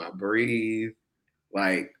 How Do I Breathe?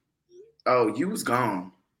 Like, you was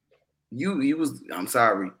gone. You was. I'm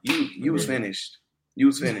sorry. You was finished. You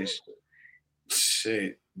was finished.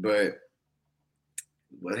 Shit. But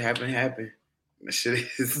what happened. Shit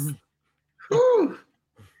is.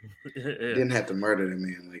 Didn't have to murder the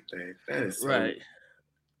man like that. That is so... right.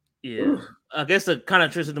 Yeah, ooh. I guess to kind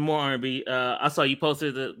of transition to more R&B. I saw you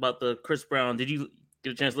posted about the Chris Brown. Did you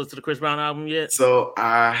get a chance to listen to the Chris Brown album yet? So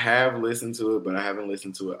I have listened to it, but I haven't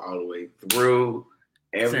listened to it all the way through.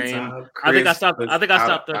 Every Same. time I think I stopped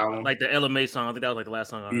like the Ella Mai song. I think that was like the last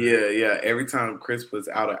song I heard. Yeah. Every time Chris puts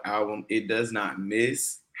out an album, it does not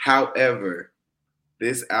miss. However,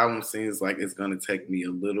 this album seems like it's going to take me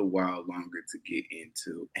a little while longer to get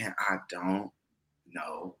into, and I don't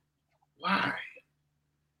know why.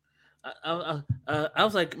 I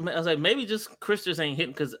was like, maybe just Chris just ain't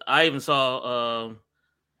hitting, because I even saw.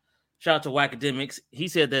 Shout out to Wackademics. He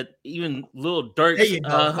said that even Lil Durk's. There you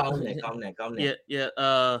go. Calm down. Yeah.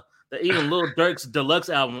 That even Lil Durk's deluxe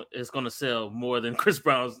album is going to sell more than Chris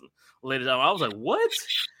Brown's latest album. I was like, what?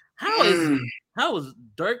 How is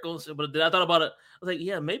Durk going to sell? But then I thought about it. I was like,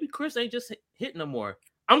 yeah, maybe Chris ain't just hitting no more.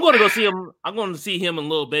 I'm going to go see him. I'm going to see him and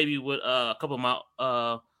Lil Baby with a couple of my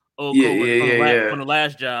old coworkers from the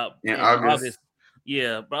last job in August.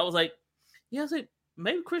 Yeah, but I was like,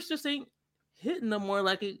 maybe Chris just ain't hitting no more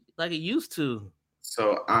like it used to.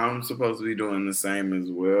 So I'm supposed to be doing the same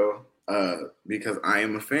as well, because I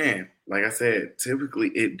am a fan. Like I said, typically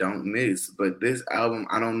it don't miss, but this album,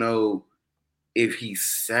 I don't know if he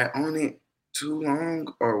sat on it too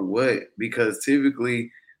long or what, because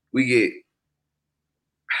typically we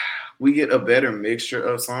get a better mixture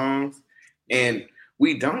of songs, and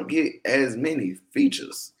we don't get as many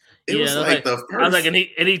features. It was like the first. I was like, and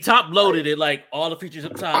he top loaded it, like all the features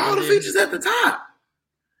up top. All the features at the top.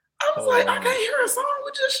 I was like, I can't hear a song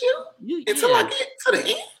with just you until I get to the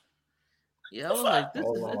end. Yeah, I was like,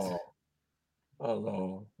 Hold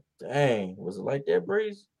on. Dang, was it like that,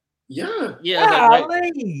 Breeze? Yeah. Yeah.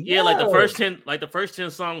 Like the first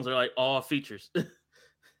 10 songs are like all features.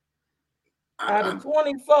 Out of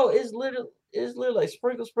 24, it's literally like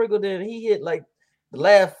sprinkle. Then he hit like the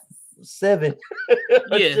last 7.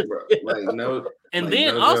 Yeah. Like, no. And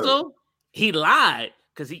then also he lied,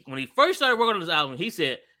 because when he first started working on this album, he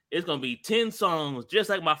said it's gonna be 10 songs, just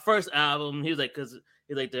like my first album. He was like, because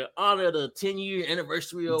he's like, to honor the 10-year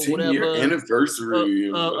anniversary or 10-year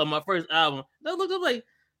anniversary of my first album. I looked up like,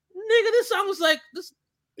 nigga, this song was like this.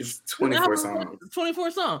 It's 24 songs.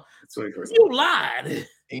 24 songs. It's 24 songs. You lied.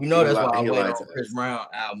 And that's why I wait on Chris Brown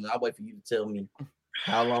album. I wait for you to tell me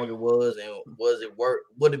how long it was, and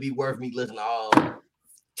would it be worth me listening to all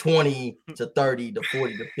 20 to 30 to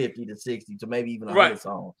 40 to 50 to 60 to maybe even 100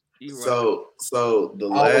 songs. So the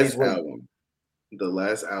last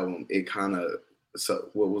album, it kind of, so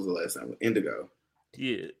what was the last album? Indigo.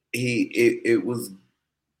 Yeah. It was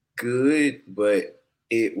good, but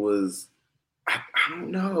it was, I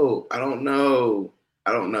don't know.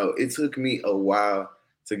 It took me a while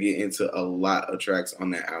to get into a lot of tracks on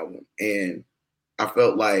that album. And I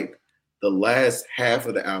felt like the last half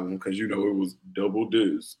of the album, because it was double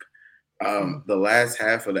disc. The last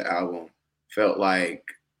half of the album felt like,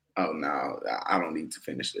 oh no, I don't need to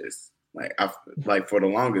finish this. Like for the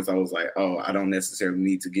longest, I was like, oh, I don't necessarily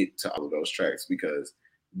need to get to all of those tracks, because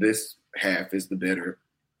this half is the better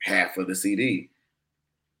half of the CD.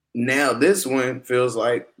 Now this one feels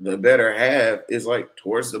like the better half is like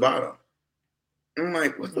towards the bottom. I'm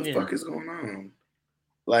like, what the fuck is going on?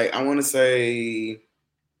 Like, I want to say,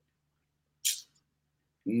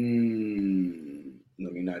 let me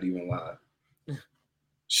not even lie.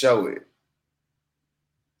 Show it.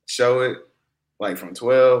 Like from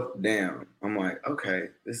 12 down. I'm like, okay,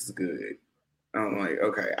 this is good. I'm like,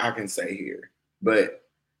 okay, I can stay here. But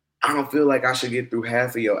I don't feel like I should get through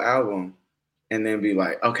half of your album and then be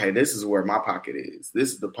like, okay, this is where my pocket is.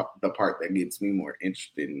 This is the part that gets me more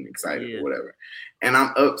interested and excited or whatever. And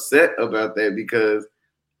I'm upset about that, because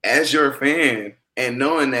as your fan and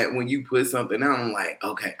knowing that when you put something out, I'm like,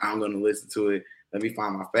 okay, I'm going to listen to it. Let me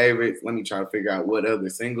find my favorites. Let me try to figure out what other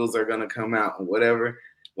singles are going to come out or whatever.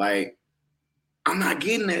 Like, I'm not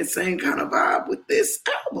getting that same kind of vibe with this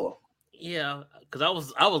album. Yeah, because I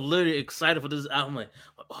was literally excited for this album. Like,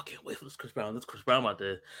 oh, I can't wait for this Chris Brown. This Chris Brown out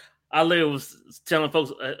there. I literally was telling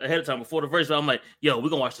folks ahead of time before the verse battle. I'm like, yo, we're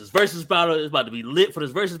gonna watch this versus battle. It's about to be lit for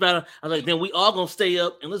this versus battle. I was like, then we all gonna stay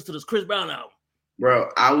up and listen to this Chris Brown album.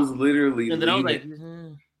 Bro, I was literally and then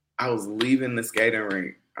I was leaving the skating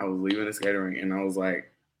rink. And I was like,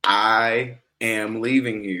 I am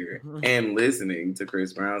leaving here and listening to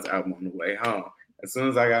Chris Brown's album on the way home. As soon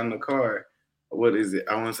as I got in the car, what is it?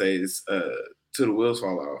 I want to say it's Till the Wheels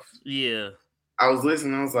Fall Off. Yeah. I was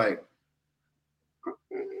listening. I was like,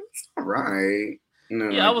 it's all right. And then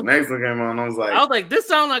the next one came on, I was like, this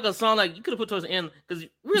sounds like a song like you could have put towards the end because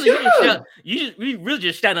really, you really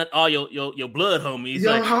just shouting at all your blood homies,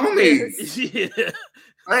 your homies. Yeah.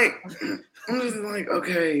 Like, I'm just like,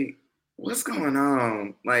 okay, what's going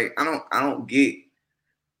on? Like, I don't get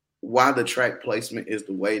why the track placement is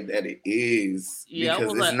the way that it is. Yeah,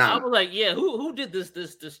 because I was like, yeah, who did this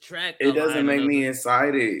track? It doesn't make me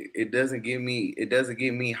excited. It doesn't get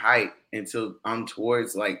me hype until I'm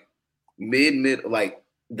towards like mid, like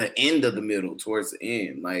the end of the middle, towards the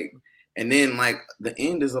end. Like, and then like the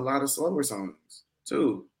end is a lot of slower songs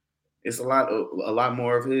too. It's a lot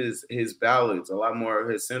more of his ballads, a lot more of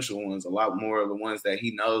his sensual ones, a lot more of the ones that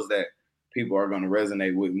he knows that people are going to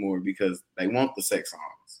resonate with more because they want the sex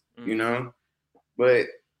songs, you know? But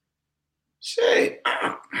shit,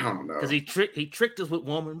 I don't know. Because he tricked us with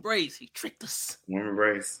Warm Embrace. He tricked us. Warm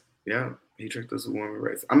Embrace. Yeah, he tricked us with Warm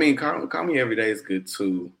Embrace. I mean, Call Me Every Day is good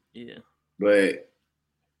too. Yeah. But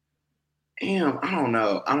damn, I don't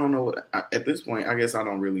know. I don't know what at this point, I guess I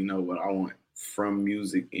don't really know what I want from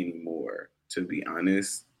music anymore, to be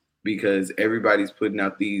honest, because everybody's putting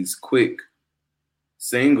out these quick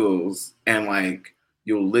singles and like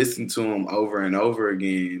you'll listen to them over and over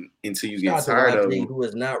again until you get tired of them. Who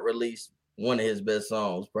has not released one of his best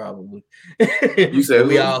songs, probably. You said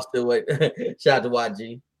we all still wait. Shout out to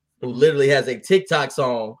YG, who literally has a TikTok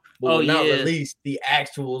song but will not release the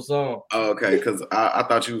actual song. Oh, okay, because I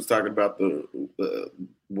thought you was talking about the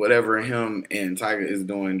whatever him and Tyga is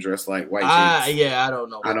doing, dressed like white chicks. Yeah, I don't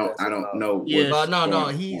know. I don't know. Yeah,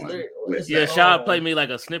 no. Shad played me like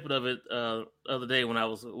a snippet of it the other day when I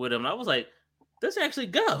was with him. And I was like, "This actually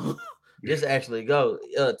go. This actually go."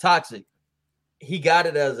 Toxic. He got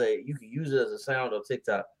it as you can use it as a sound on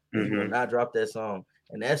TikTok. He will not drop that song,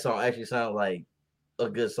 and that song actually sounds like a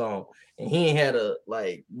good song. And he ain't had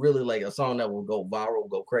really a song that will go viral,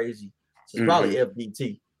 go crazy. So it's probably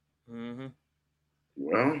FBT. Mm-hmm.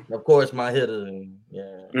 Well, of course, my hitter.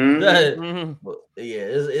 But yeah,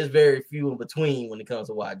 it's very few in between when it comes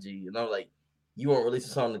to YG. And I'm like, you won't release a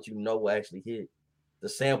song that you know will actually hit. The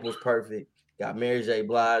sample's perfect. Got Mary J.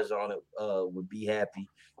 Blige on it. Would Be Happy.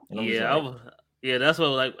 And that's what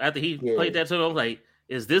like after he played that to me, I was like,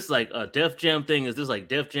 is this like a Def Jam thing? Is this like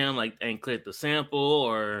Def Jam like ain't cleared the sample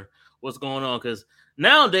or what's going on? Because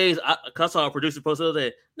nowadays, I saw a producer post the other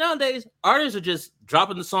day. Nowadays, artists are just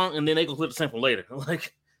dropping the song and then they go clear the sample later.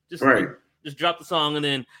 Like just drop the song and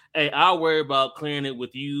then, hey, I'll worry about clearing it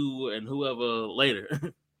with you and whoever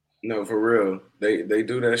later. No, for real, they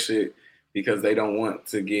do that shit because they don't want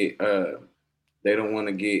to get that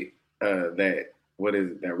what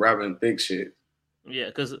is it, that Robin Thicke shit. Yeah,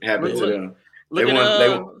 because happen to them.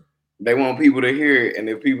 They want people to hear it, and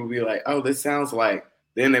if people be like, "Oh, this sounds like,"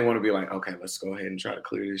 then they want to be like, "Okay, let's go ahead and try to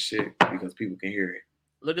clear this shit because people can hear it."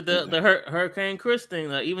 Look at the Hurricane Chris thing.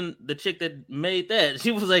 Like even the chick that made that,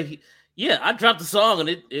 she was like, "Yeah, I dropped the song and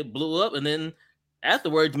it blew up." And then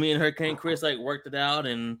afterwards, me and Hurricane Chris like worked it out,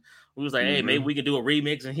 and we was like, "Hey, maybe we can do a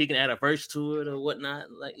remix and he can add a verse to it or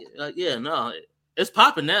whatnot." Like yeah, no, it's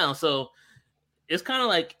popping now, so. It's kind of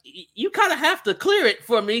like you kind of have to clear it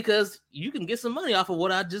for me because you can get some money off of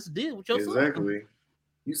what I just did with your song. Exactly.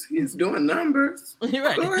 You see, it's doing numbers. You're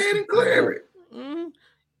right. Go ahead and clear it. Mm-hmm.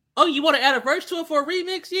 Oh, you want to add a verse to it for a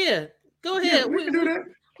remix? Yeah, go ahead. Yeah, we can do that.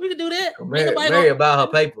 We can do that. Mary about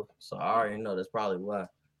her paper, so I already know that's probably why.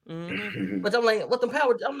 But I'm like, what the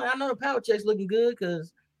power? I know the power check's looking good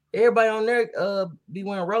because everybody on there be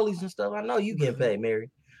wearing rollies and stuff. I know you getting paid, Mary.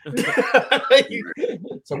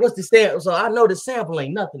 So what's the sample? So I know the sample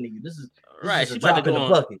ain't nothing to you. This is right. She about to go on.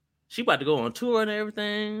 Bucket. She about to go on tour and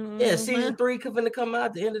everything. Yeah, season 3 going to come out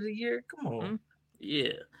at the end of the year. Come on.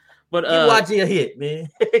 Yeah, but YG a hit, man.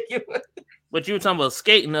 But you were talking about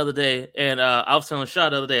skating the other day, and I was telling Sean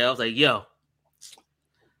the other day. I was like, "Yo,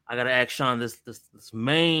 I gotta ask Sean this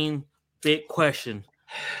main big question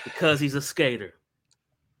because he's a skater.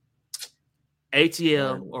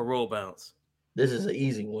 ATL or roll bounce?" This is an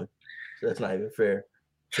easy one. So that's not even fair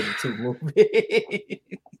to the two movies.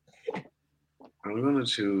 I'm gonna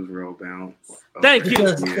choose roll bounce. Thank you.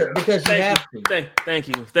 Because you have to. Thank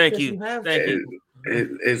you.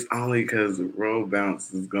 It's only because roll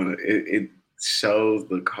bounce is gonna it shows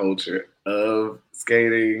the culture of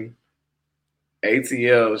skating.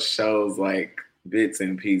 ATL shows like bits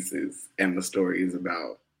and pieces, and the story is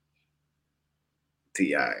about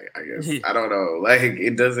T.I., I guess. I don't know. Like,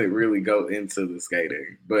 it doesn't really go into the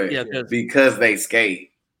skating, but because they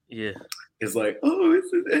skate, it's like,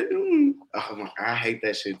 I hate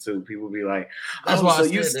that shit too. People be like, so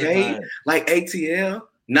you skate like ATL?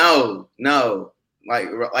 No.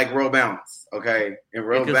 like Roll Bounce, okay? In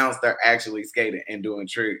Roll Bounce, they're actually skating and doing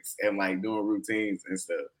tricks and like doing routines and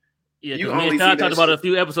stuff. Yeah, because me and Sean talked about it a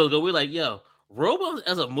few episodes ago. We're like, yo, Roll Bounce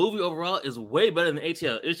as a movie overall is way better than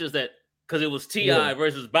ATL. It's just that because it was T.I.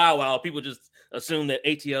 versus Bow Wow, people just assume that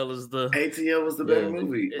ATL was the better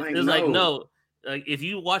movie. Like, it's like no, like if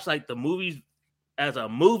you watch like the movies as a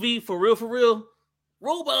movie for real,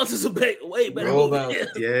 Roll Bounce is way better. Roll Bounce,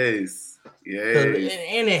 yes.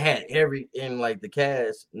 And it had like the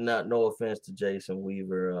cast. No offense to Jason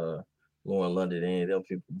Weaver, Lauren London, and them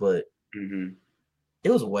people, but it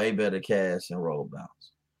was a way better cast than Roll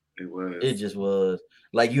Bounce. It just was.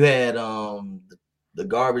 Like you had the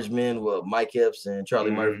Garbage Men with Mike Epps and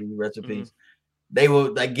Charlie Murphy, rest in peace. They were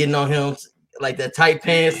like getting on him, like that tight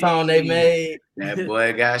pants song they made. That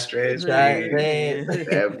boy got stretched.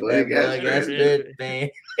 That boy got stretched, man.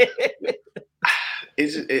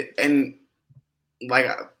 And like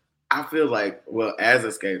I feel like, well, as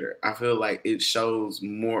a skater, I feel like it shows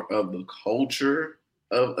more of the culture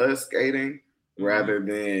of us skating rather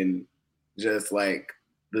than just like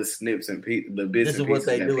the snips and the bits and pieces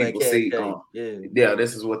that people see on. Yeah,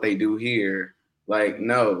 this is what they do here. Like,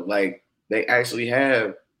 no, like they actually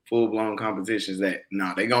have full-blown competitions that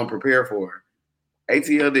they gonna prepare for.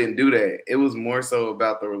 ATL didn't do that. It was more so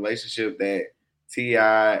about the relationship that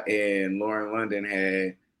T.I. and Lauren London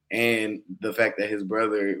had and the fact that his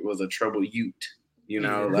brother was a trouble Ute,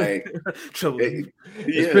 like trouble.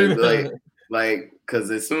 Like because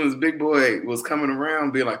as soon as Big Boy was coming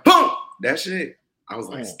around being like, boom, that shit, I was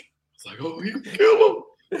like, oh, he can kill him.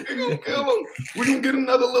 We're gonna kill him. We're gonna get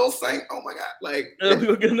another Lil Saint. Oh my god! Like we're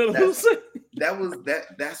gonna get another Lil Saint.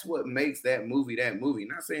 That's what makes that movie that movie.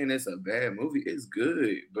 Not saying it's a bad movie. It's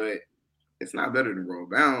good, but it's not better than Roll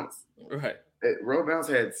Bounce. Right. Roll Bounce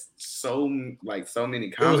had so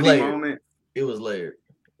many comedy moments. It was layered.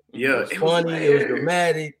 Yeah, it was funny. It was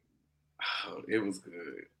dramatic. Oh, it was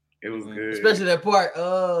good. It was good. Especially that part.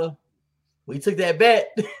 We took that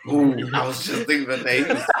bet. Ooh, I was just thinking about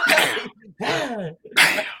that.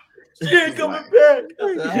 She ain't coming back.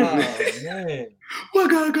 Oh man. My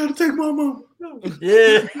God, I gotta take my mom.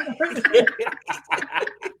 Yeah.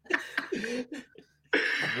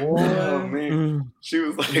 Oh man. She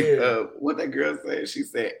was like, what that girl said? She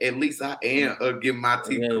said, at least I am getting my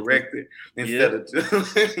teeth corrected instead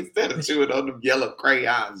of chewing on them yellow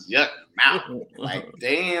crayons. Yuck, mouth. Like,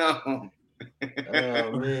 damn.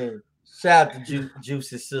 Oh man. Shout out to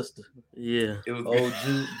Juicy's sister. Yeah. It was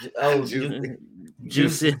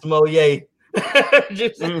Juicy Smollett.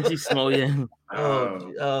 Juicy Smollett.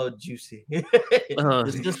 Juicy.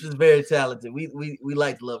 The sister's very talented. We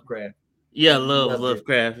like Lovecraft. Yeah,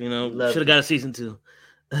 Lovecraft. Should have got a season 2.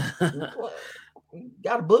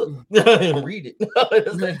 Got a book. Read it.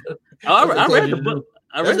 I read the book.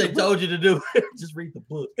 They told you to do. Just read the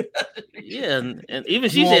book. Yeah, and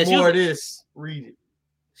even she said more of this. Read it.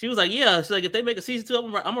 She was like, yeah. She's like, if they make a season 2,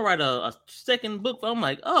 I'm gonna write a second book. I'm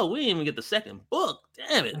like, oh, we didn't even get the second book.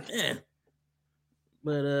 Damn it, man.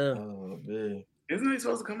 But oh man, isn't he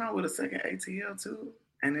supposed to come out with a second ATL too?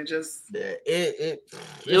 And it just it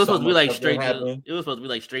was supposed to be like straight to. It was supposed to be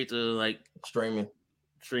like straight to like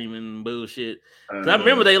streaming bullshit. I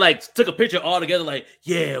remember they like took a picture all together. Like,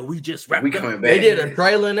 yeah, we just wrapped. We coming back. They did a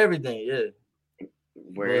trailer and everything. Yeah.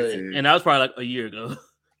 Where is it? And that was probably like a year ago.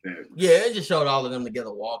 Yeah, it just showed all of them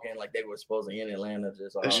together walking like they were supposed to in Atlanta.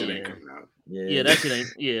 That shit ain't coming out. Yeah, that shit ain't.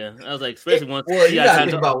 Yeah, I was like, especially once. Well, you gotta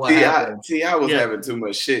think about what happened. T.I. was having too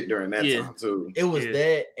much shit during that time too. It was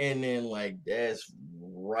that, and then like that's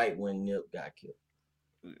right when Nip got killed.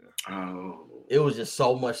 Oh, it was just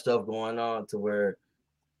so much stuff going on to where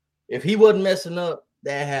if he wasn't messing up,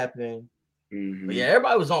 that happened. Mm-hmm. But yeah,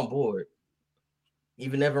 everybody was on board.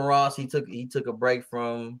 Even Evan Ross, he took a break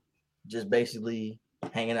from just basically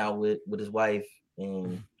hanging out with his wife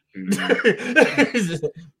and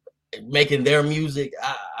making their music.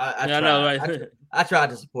 I tried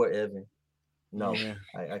to support Evan. No,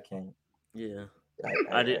 I can't. Yeah,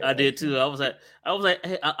 I did too. I was like,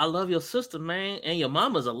 hey, I love your sister, man, and your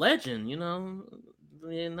mama's a legend.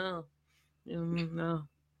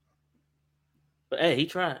 But hey, he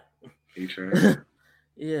tried.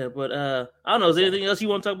 Yeah, but I don't know. Is there anything else you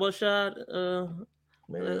want to talk about, Shad?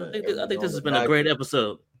 I think this has been a great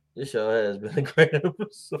episode. This show has been a great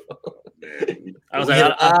episode. I was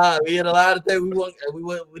we had a lot of things we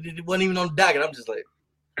wasn't even on the docket. I'm just like,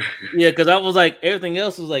 yeah, because I was like, everything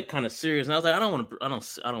else was like kind of serious, and I was like, I don't want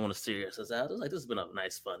to serious this out. I was like, this has been a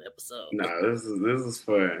nice, fun episode. No, this is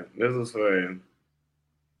fun. This is fun.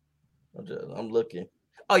 I'm looking.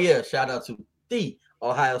 Oh yeah, shout out to the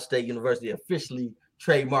Ohio State University officially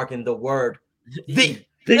trademarking the word "the"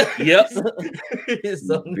 Yep.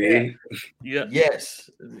 So yes,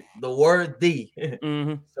 the word the.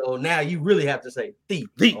 Mm-hmm. So now you really have to say the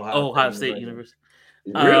Ohio State University.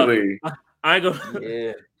 Really? I go.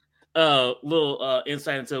 Yeah. Little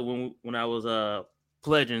insight into when I was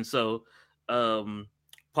pledging. So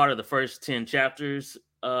part of the first 10 chapters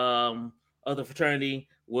of the fraternity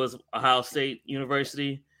was Ohio State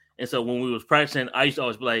University. And so when we was practicing, I used to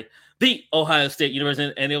always be like, the Ohio State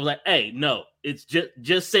University. And it was like, hey, no, it's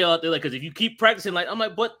just say out there. Like, because if you keep practicing, like, I'm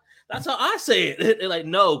like, but that's how I say it. They're like,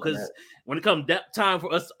 no, because when it comes time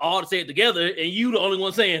for us all to say it together, and you the only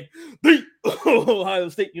one saying the Ohio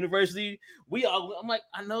State University, I'm like,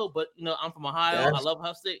 I know, but I'm from Ohio. I love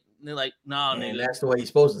Ohio State. And they're like, nah, man, that's the way you're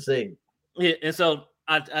supposed to say it. Yeah, and so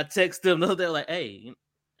I text them the other day, like, hey,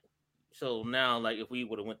 so now, like, if we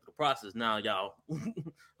would have went through the process, now y'all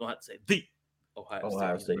don't have to say the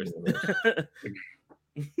Ohio State University.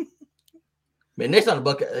 Man, next time the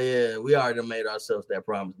Buckeyes, we already made ourselves that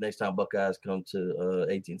promise. Next time Buckeyes come to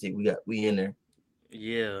AT&T, we in there.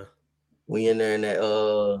 Yeah, we in there in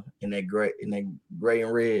that gray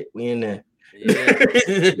and red. We in there.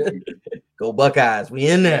 Yeah. Go Buckeyes. We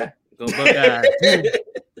in there. Go Buckeyes.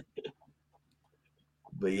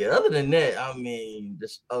 But yeah, other than that, I mean,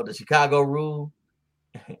 the Chicago rule.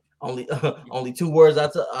 only 2 words I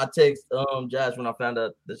text Josh when I found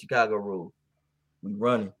out the Chicago rule. We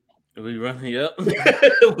running. We running, yep.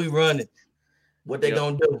 We running. What they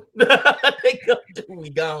gonna do? They gonna do. We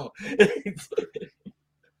gone.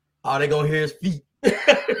 All they gonna hear is feet.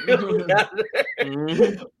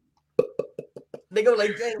 Mm-hmm. They go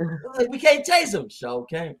like, we can't chase them. Sure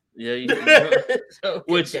can't. Yeah.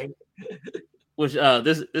 Which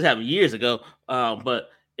this happened years ago. But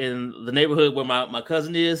in the neighborhood where my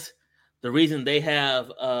cousin is, the reason they have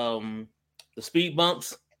the speed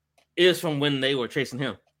bumps is from when they were chasing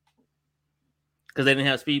him. Because they didn't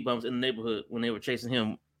have speed bumps in the neighborhood when they were chasing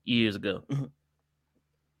him years ago.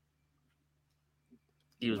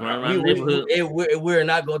 He was running around the neighborhood. We're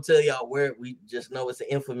not going to tell y'all where. We just know it's an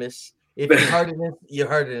infamous. If you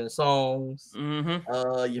heard it in songs.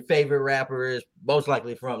 Mm-hmm. Your favorite rapper is most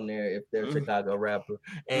likely from there if they're a Chicago rapper.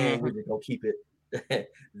 And we're just going to keep it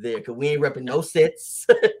there because we ain't repping no sets.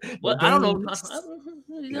 Well, I don't know.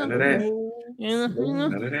 None of that. Yeah.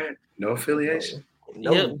 None of that. No affiliation.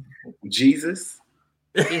 No. Yep. Jesus.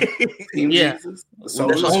 Team Jesus.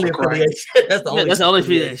 Soldiers for Christ. That's the only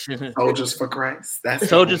affiliation. Soldiers for Christ. That's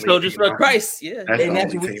Soldiers for Christ. Yeah. And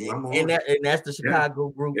that's the Chicago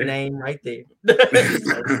group name right there.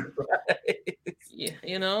 Yeah,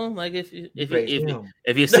 like if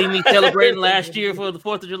you see me celebrating last year for the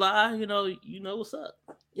 4th of July, you know what's up.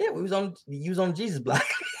 Yeah, you was on Jesus block.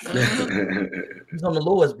 You was on the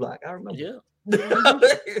Lord's block. I remember. Yeah.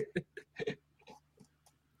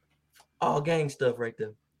 All gang stuff right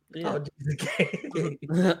there. Yeah.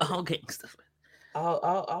 All gang stuff.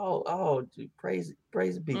 All praise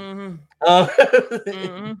be. Mm-hmm.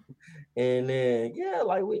 And then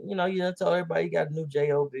like you done told everybody you got a new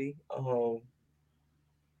job.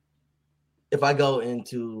 If I go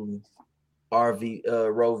into Roe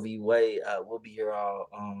v. Wade, we'll be here all.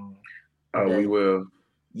 We will.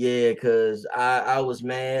 Yeah, because I was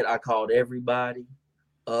mad. I called everybody.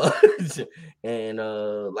 And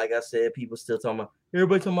like I said, people still talking about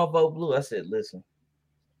everybody talking about vote blue. I said, listen,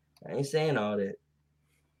 I ain't saying all that.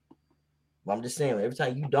 But I'm just saying every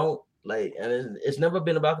time you don't and it's never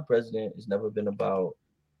been about the president. It's never been about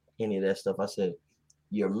any of that stuff. I said,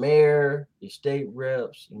 your mayor, your state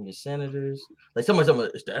reps, and your senators. Like somebody told me,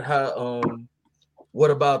 is that how?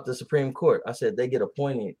 What about the Supreme Court? I said they get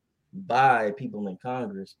appointed by people in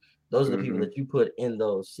Congress. Those are the people that you put in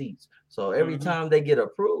those seats. So every time they get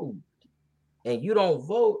approved and you don't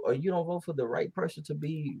vote or you don't vote for the right person to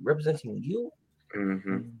be representing you,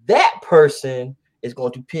 that person is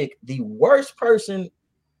going to pick the worst person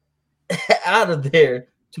out of there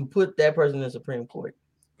to put that person in the Supreme Court.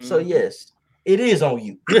 So yes, it is on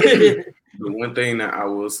you. The one thing that I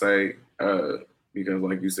will say, because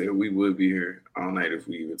like you said, we would be here all night if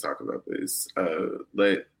we even talk about this.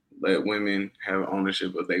 Let women have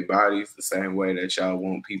ownership of their bodies the same way that y'all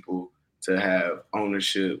want people to have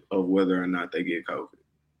ownership of whether or not they get COVID.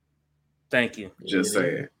 Thank you. Just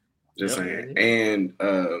saying. And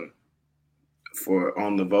for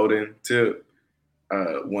on the voting tip,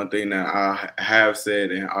 one thing that I have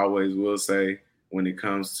said and always will say when it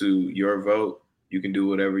comes to your vote, you can do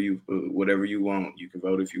whatever you want. You can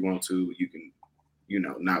vote if you want to. You can,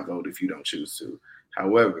 not vote if you don't choose to.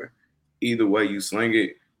 However, either way you sling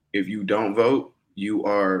it, if you don't vote, you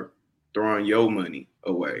are throwing your money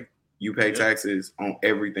away. You pay taxes on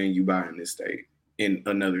everything you buy in this state. in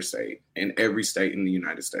another state, in every state in the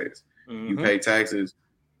United States. Mm-hmm. You pay taxes.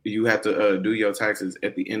 You have to do your taxes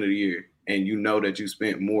at the end of the year, and you know that you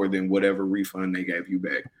spent more than whatever refund they gave you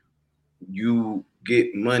back. You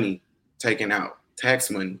get money taken out, tax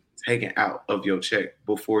money taken out of your check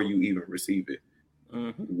before you even receive it.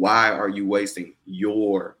 Mm-hmm. Why are you wasting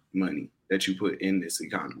your money that you put in this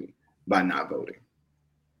economy by not voting?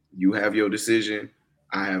 You have your decision.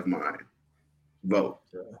 I have mine. Vote.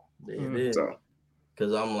 So,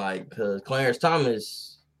 because I'm like, because Clarence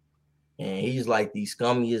Thomas, and he's like the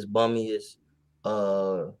scummiest, bummiest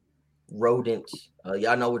rodents.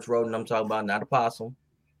 Y'all know which rodent I'm talking about. Not a possum.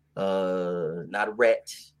 Not a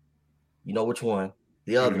rat. You know which one.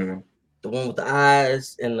 The other one. The one with the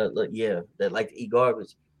eyes and that like to eat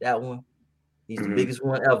garbage. That one. He's the biggest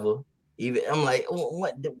one ever. Even I'm like,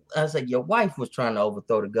 what? I was like, your wife was trying to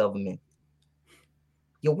overthrow the government.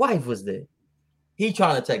 Your wife was there. He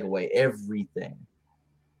trying to take away everything.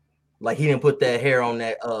 Like he didn't put that hair on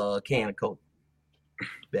that can of Coke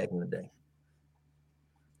back in the day.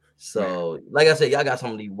 So, like I said, y'all got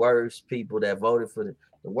some of the worst people that voted for the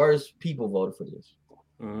worst people voted for this.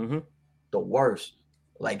 Mm-hmm. The worst.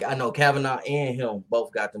 Like I know Kavanaugh and him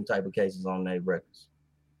both got them type of cases on their records.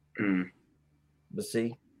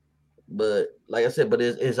 But like I said, but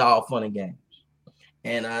it's all fun and games.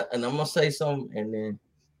 And I'm gonna say something, and then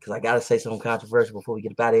because I gotta say something controversial before we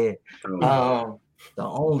get out of here. The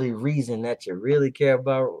only reason that you really care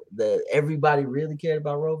about that everybody really cared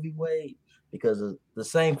about Roe v. Wade because of the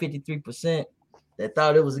same 53% that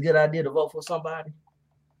thought it was a good idea to vote for somebody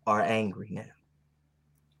are angry now.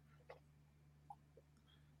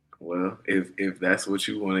 Well, if that's what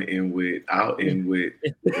you want to end with, I'll end with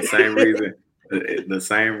the same reason. The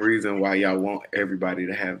same reason why y'all want everybody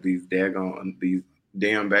to have these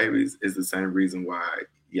damn babies is the same reason why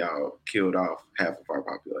y'all killed off half of our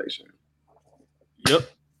population.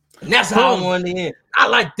 Yep. And that's how I wanted to end. I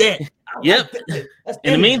like that. Yep.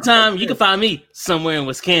 In the meantime, you can find me somewhere in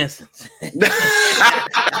Wisconsin.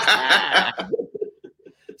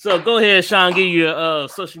 So go ahead, Sean, give your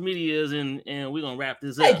social medias, and we're gonna wrap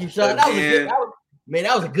this up. Thank you, Sean.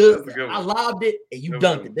 That was a good. I loved it, and you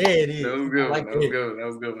dunked it. There it is. That was good. That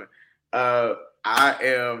was good one. I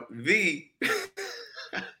am the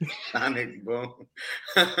Shonic Boom.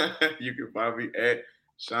 You can find me at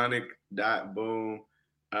Shonic.boom.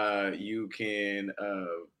 You can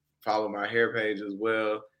follow my hair page as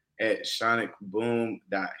well at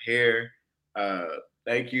ShonicBoom.hair.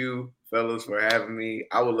 Thank you, fellas, for having me.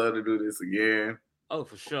 I would love to do this again. Oh,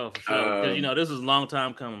 for sure. Because this is a long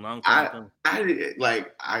time coming. I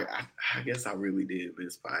guess I really did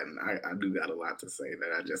miss fighting. I do got a lot to say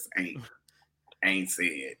that I just ain't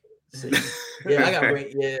said. Yeah, I got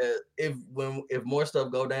great. Yeah, if more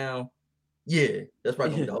stuff go down, that's probably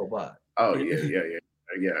gonna be the whole pod. Oh yeah.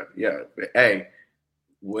 But, hey,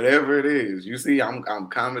 whatever it is, you see, I'm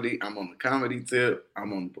comedy. I'm on the comedy tip.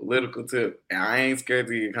 I'm on the political tip, and I ain't scared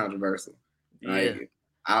to get controversial. Like,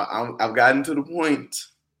 I've gotten to the point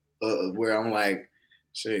where I'm like,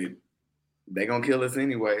 shit, they gonna kill us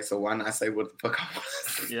anyway, so why not say what the fuck I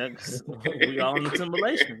was? Yeah, we all in the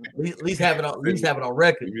simulation. At least have it on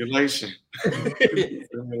record. Simulation.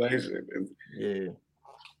 Yeah.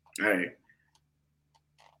 Hey.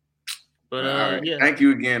 But right. Thank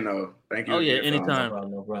you again, though. Thank you. Oh again, anytime.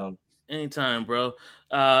 No problem. Anytime, bro.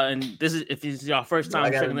 And this is if it's your first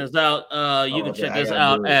time checking us out, you can check us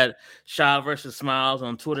out at Shad vs. Smiles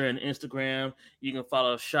on Twitter and Instagram. You can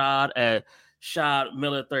follow Shad at Shad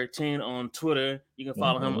Miller 13 on Twitter. You can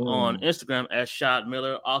follow him on Instagram at Shad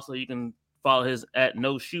Miller. Also, you can follow his at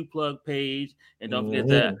No Shoe Plug page, and don't forget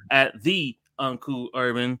that at the Uncool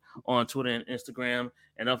Urban on Twitter and Instagram.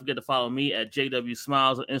 And don't forget to follow me at JW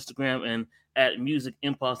Smiles on Instagram and at Music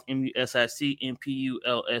Impulse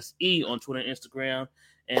MUSICMPULSE on Twitter and Instagram.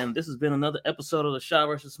 And this has been another episode of the Shad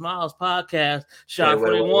vs. Smiles podcast. Shad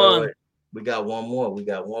 41. Wait. We got one more.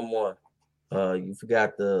 You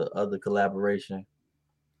forgot the other collaboration.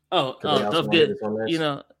 Oh, don't forget,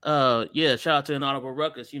 shout out to Inaudible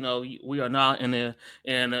Ruckus. We are now in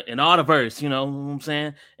Audiverse, you know what I'm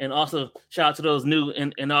saying? And also shout out to those new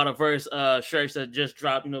Inaudiverse shirts that just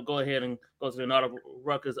dropped. Go ahead and go to the Inaudible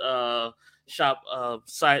Ruckus shop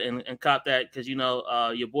site and cop that, because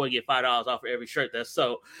your boy get $5 off of every shirt that's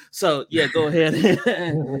so yeah, go ahead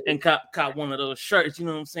and cop one of those shirts, you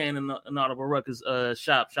know what I'm saying, in the Inaudible Ruckus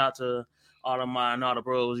shop. Shout out to all of my Inaudible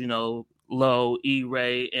bros, Low,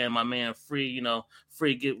 E-Ray, and my man Free,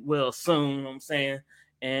 Free get well soon, you know what I'm saying?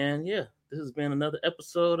 And yeah, this has been another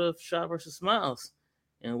episode of Shad vs. Smiles,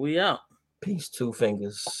 and we out. Peace, two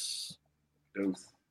fingers. Deuce.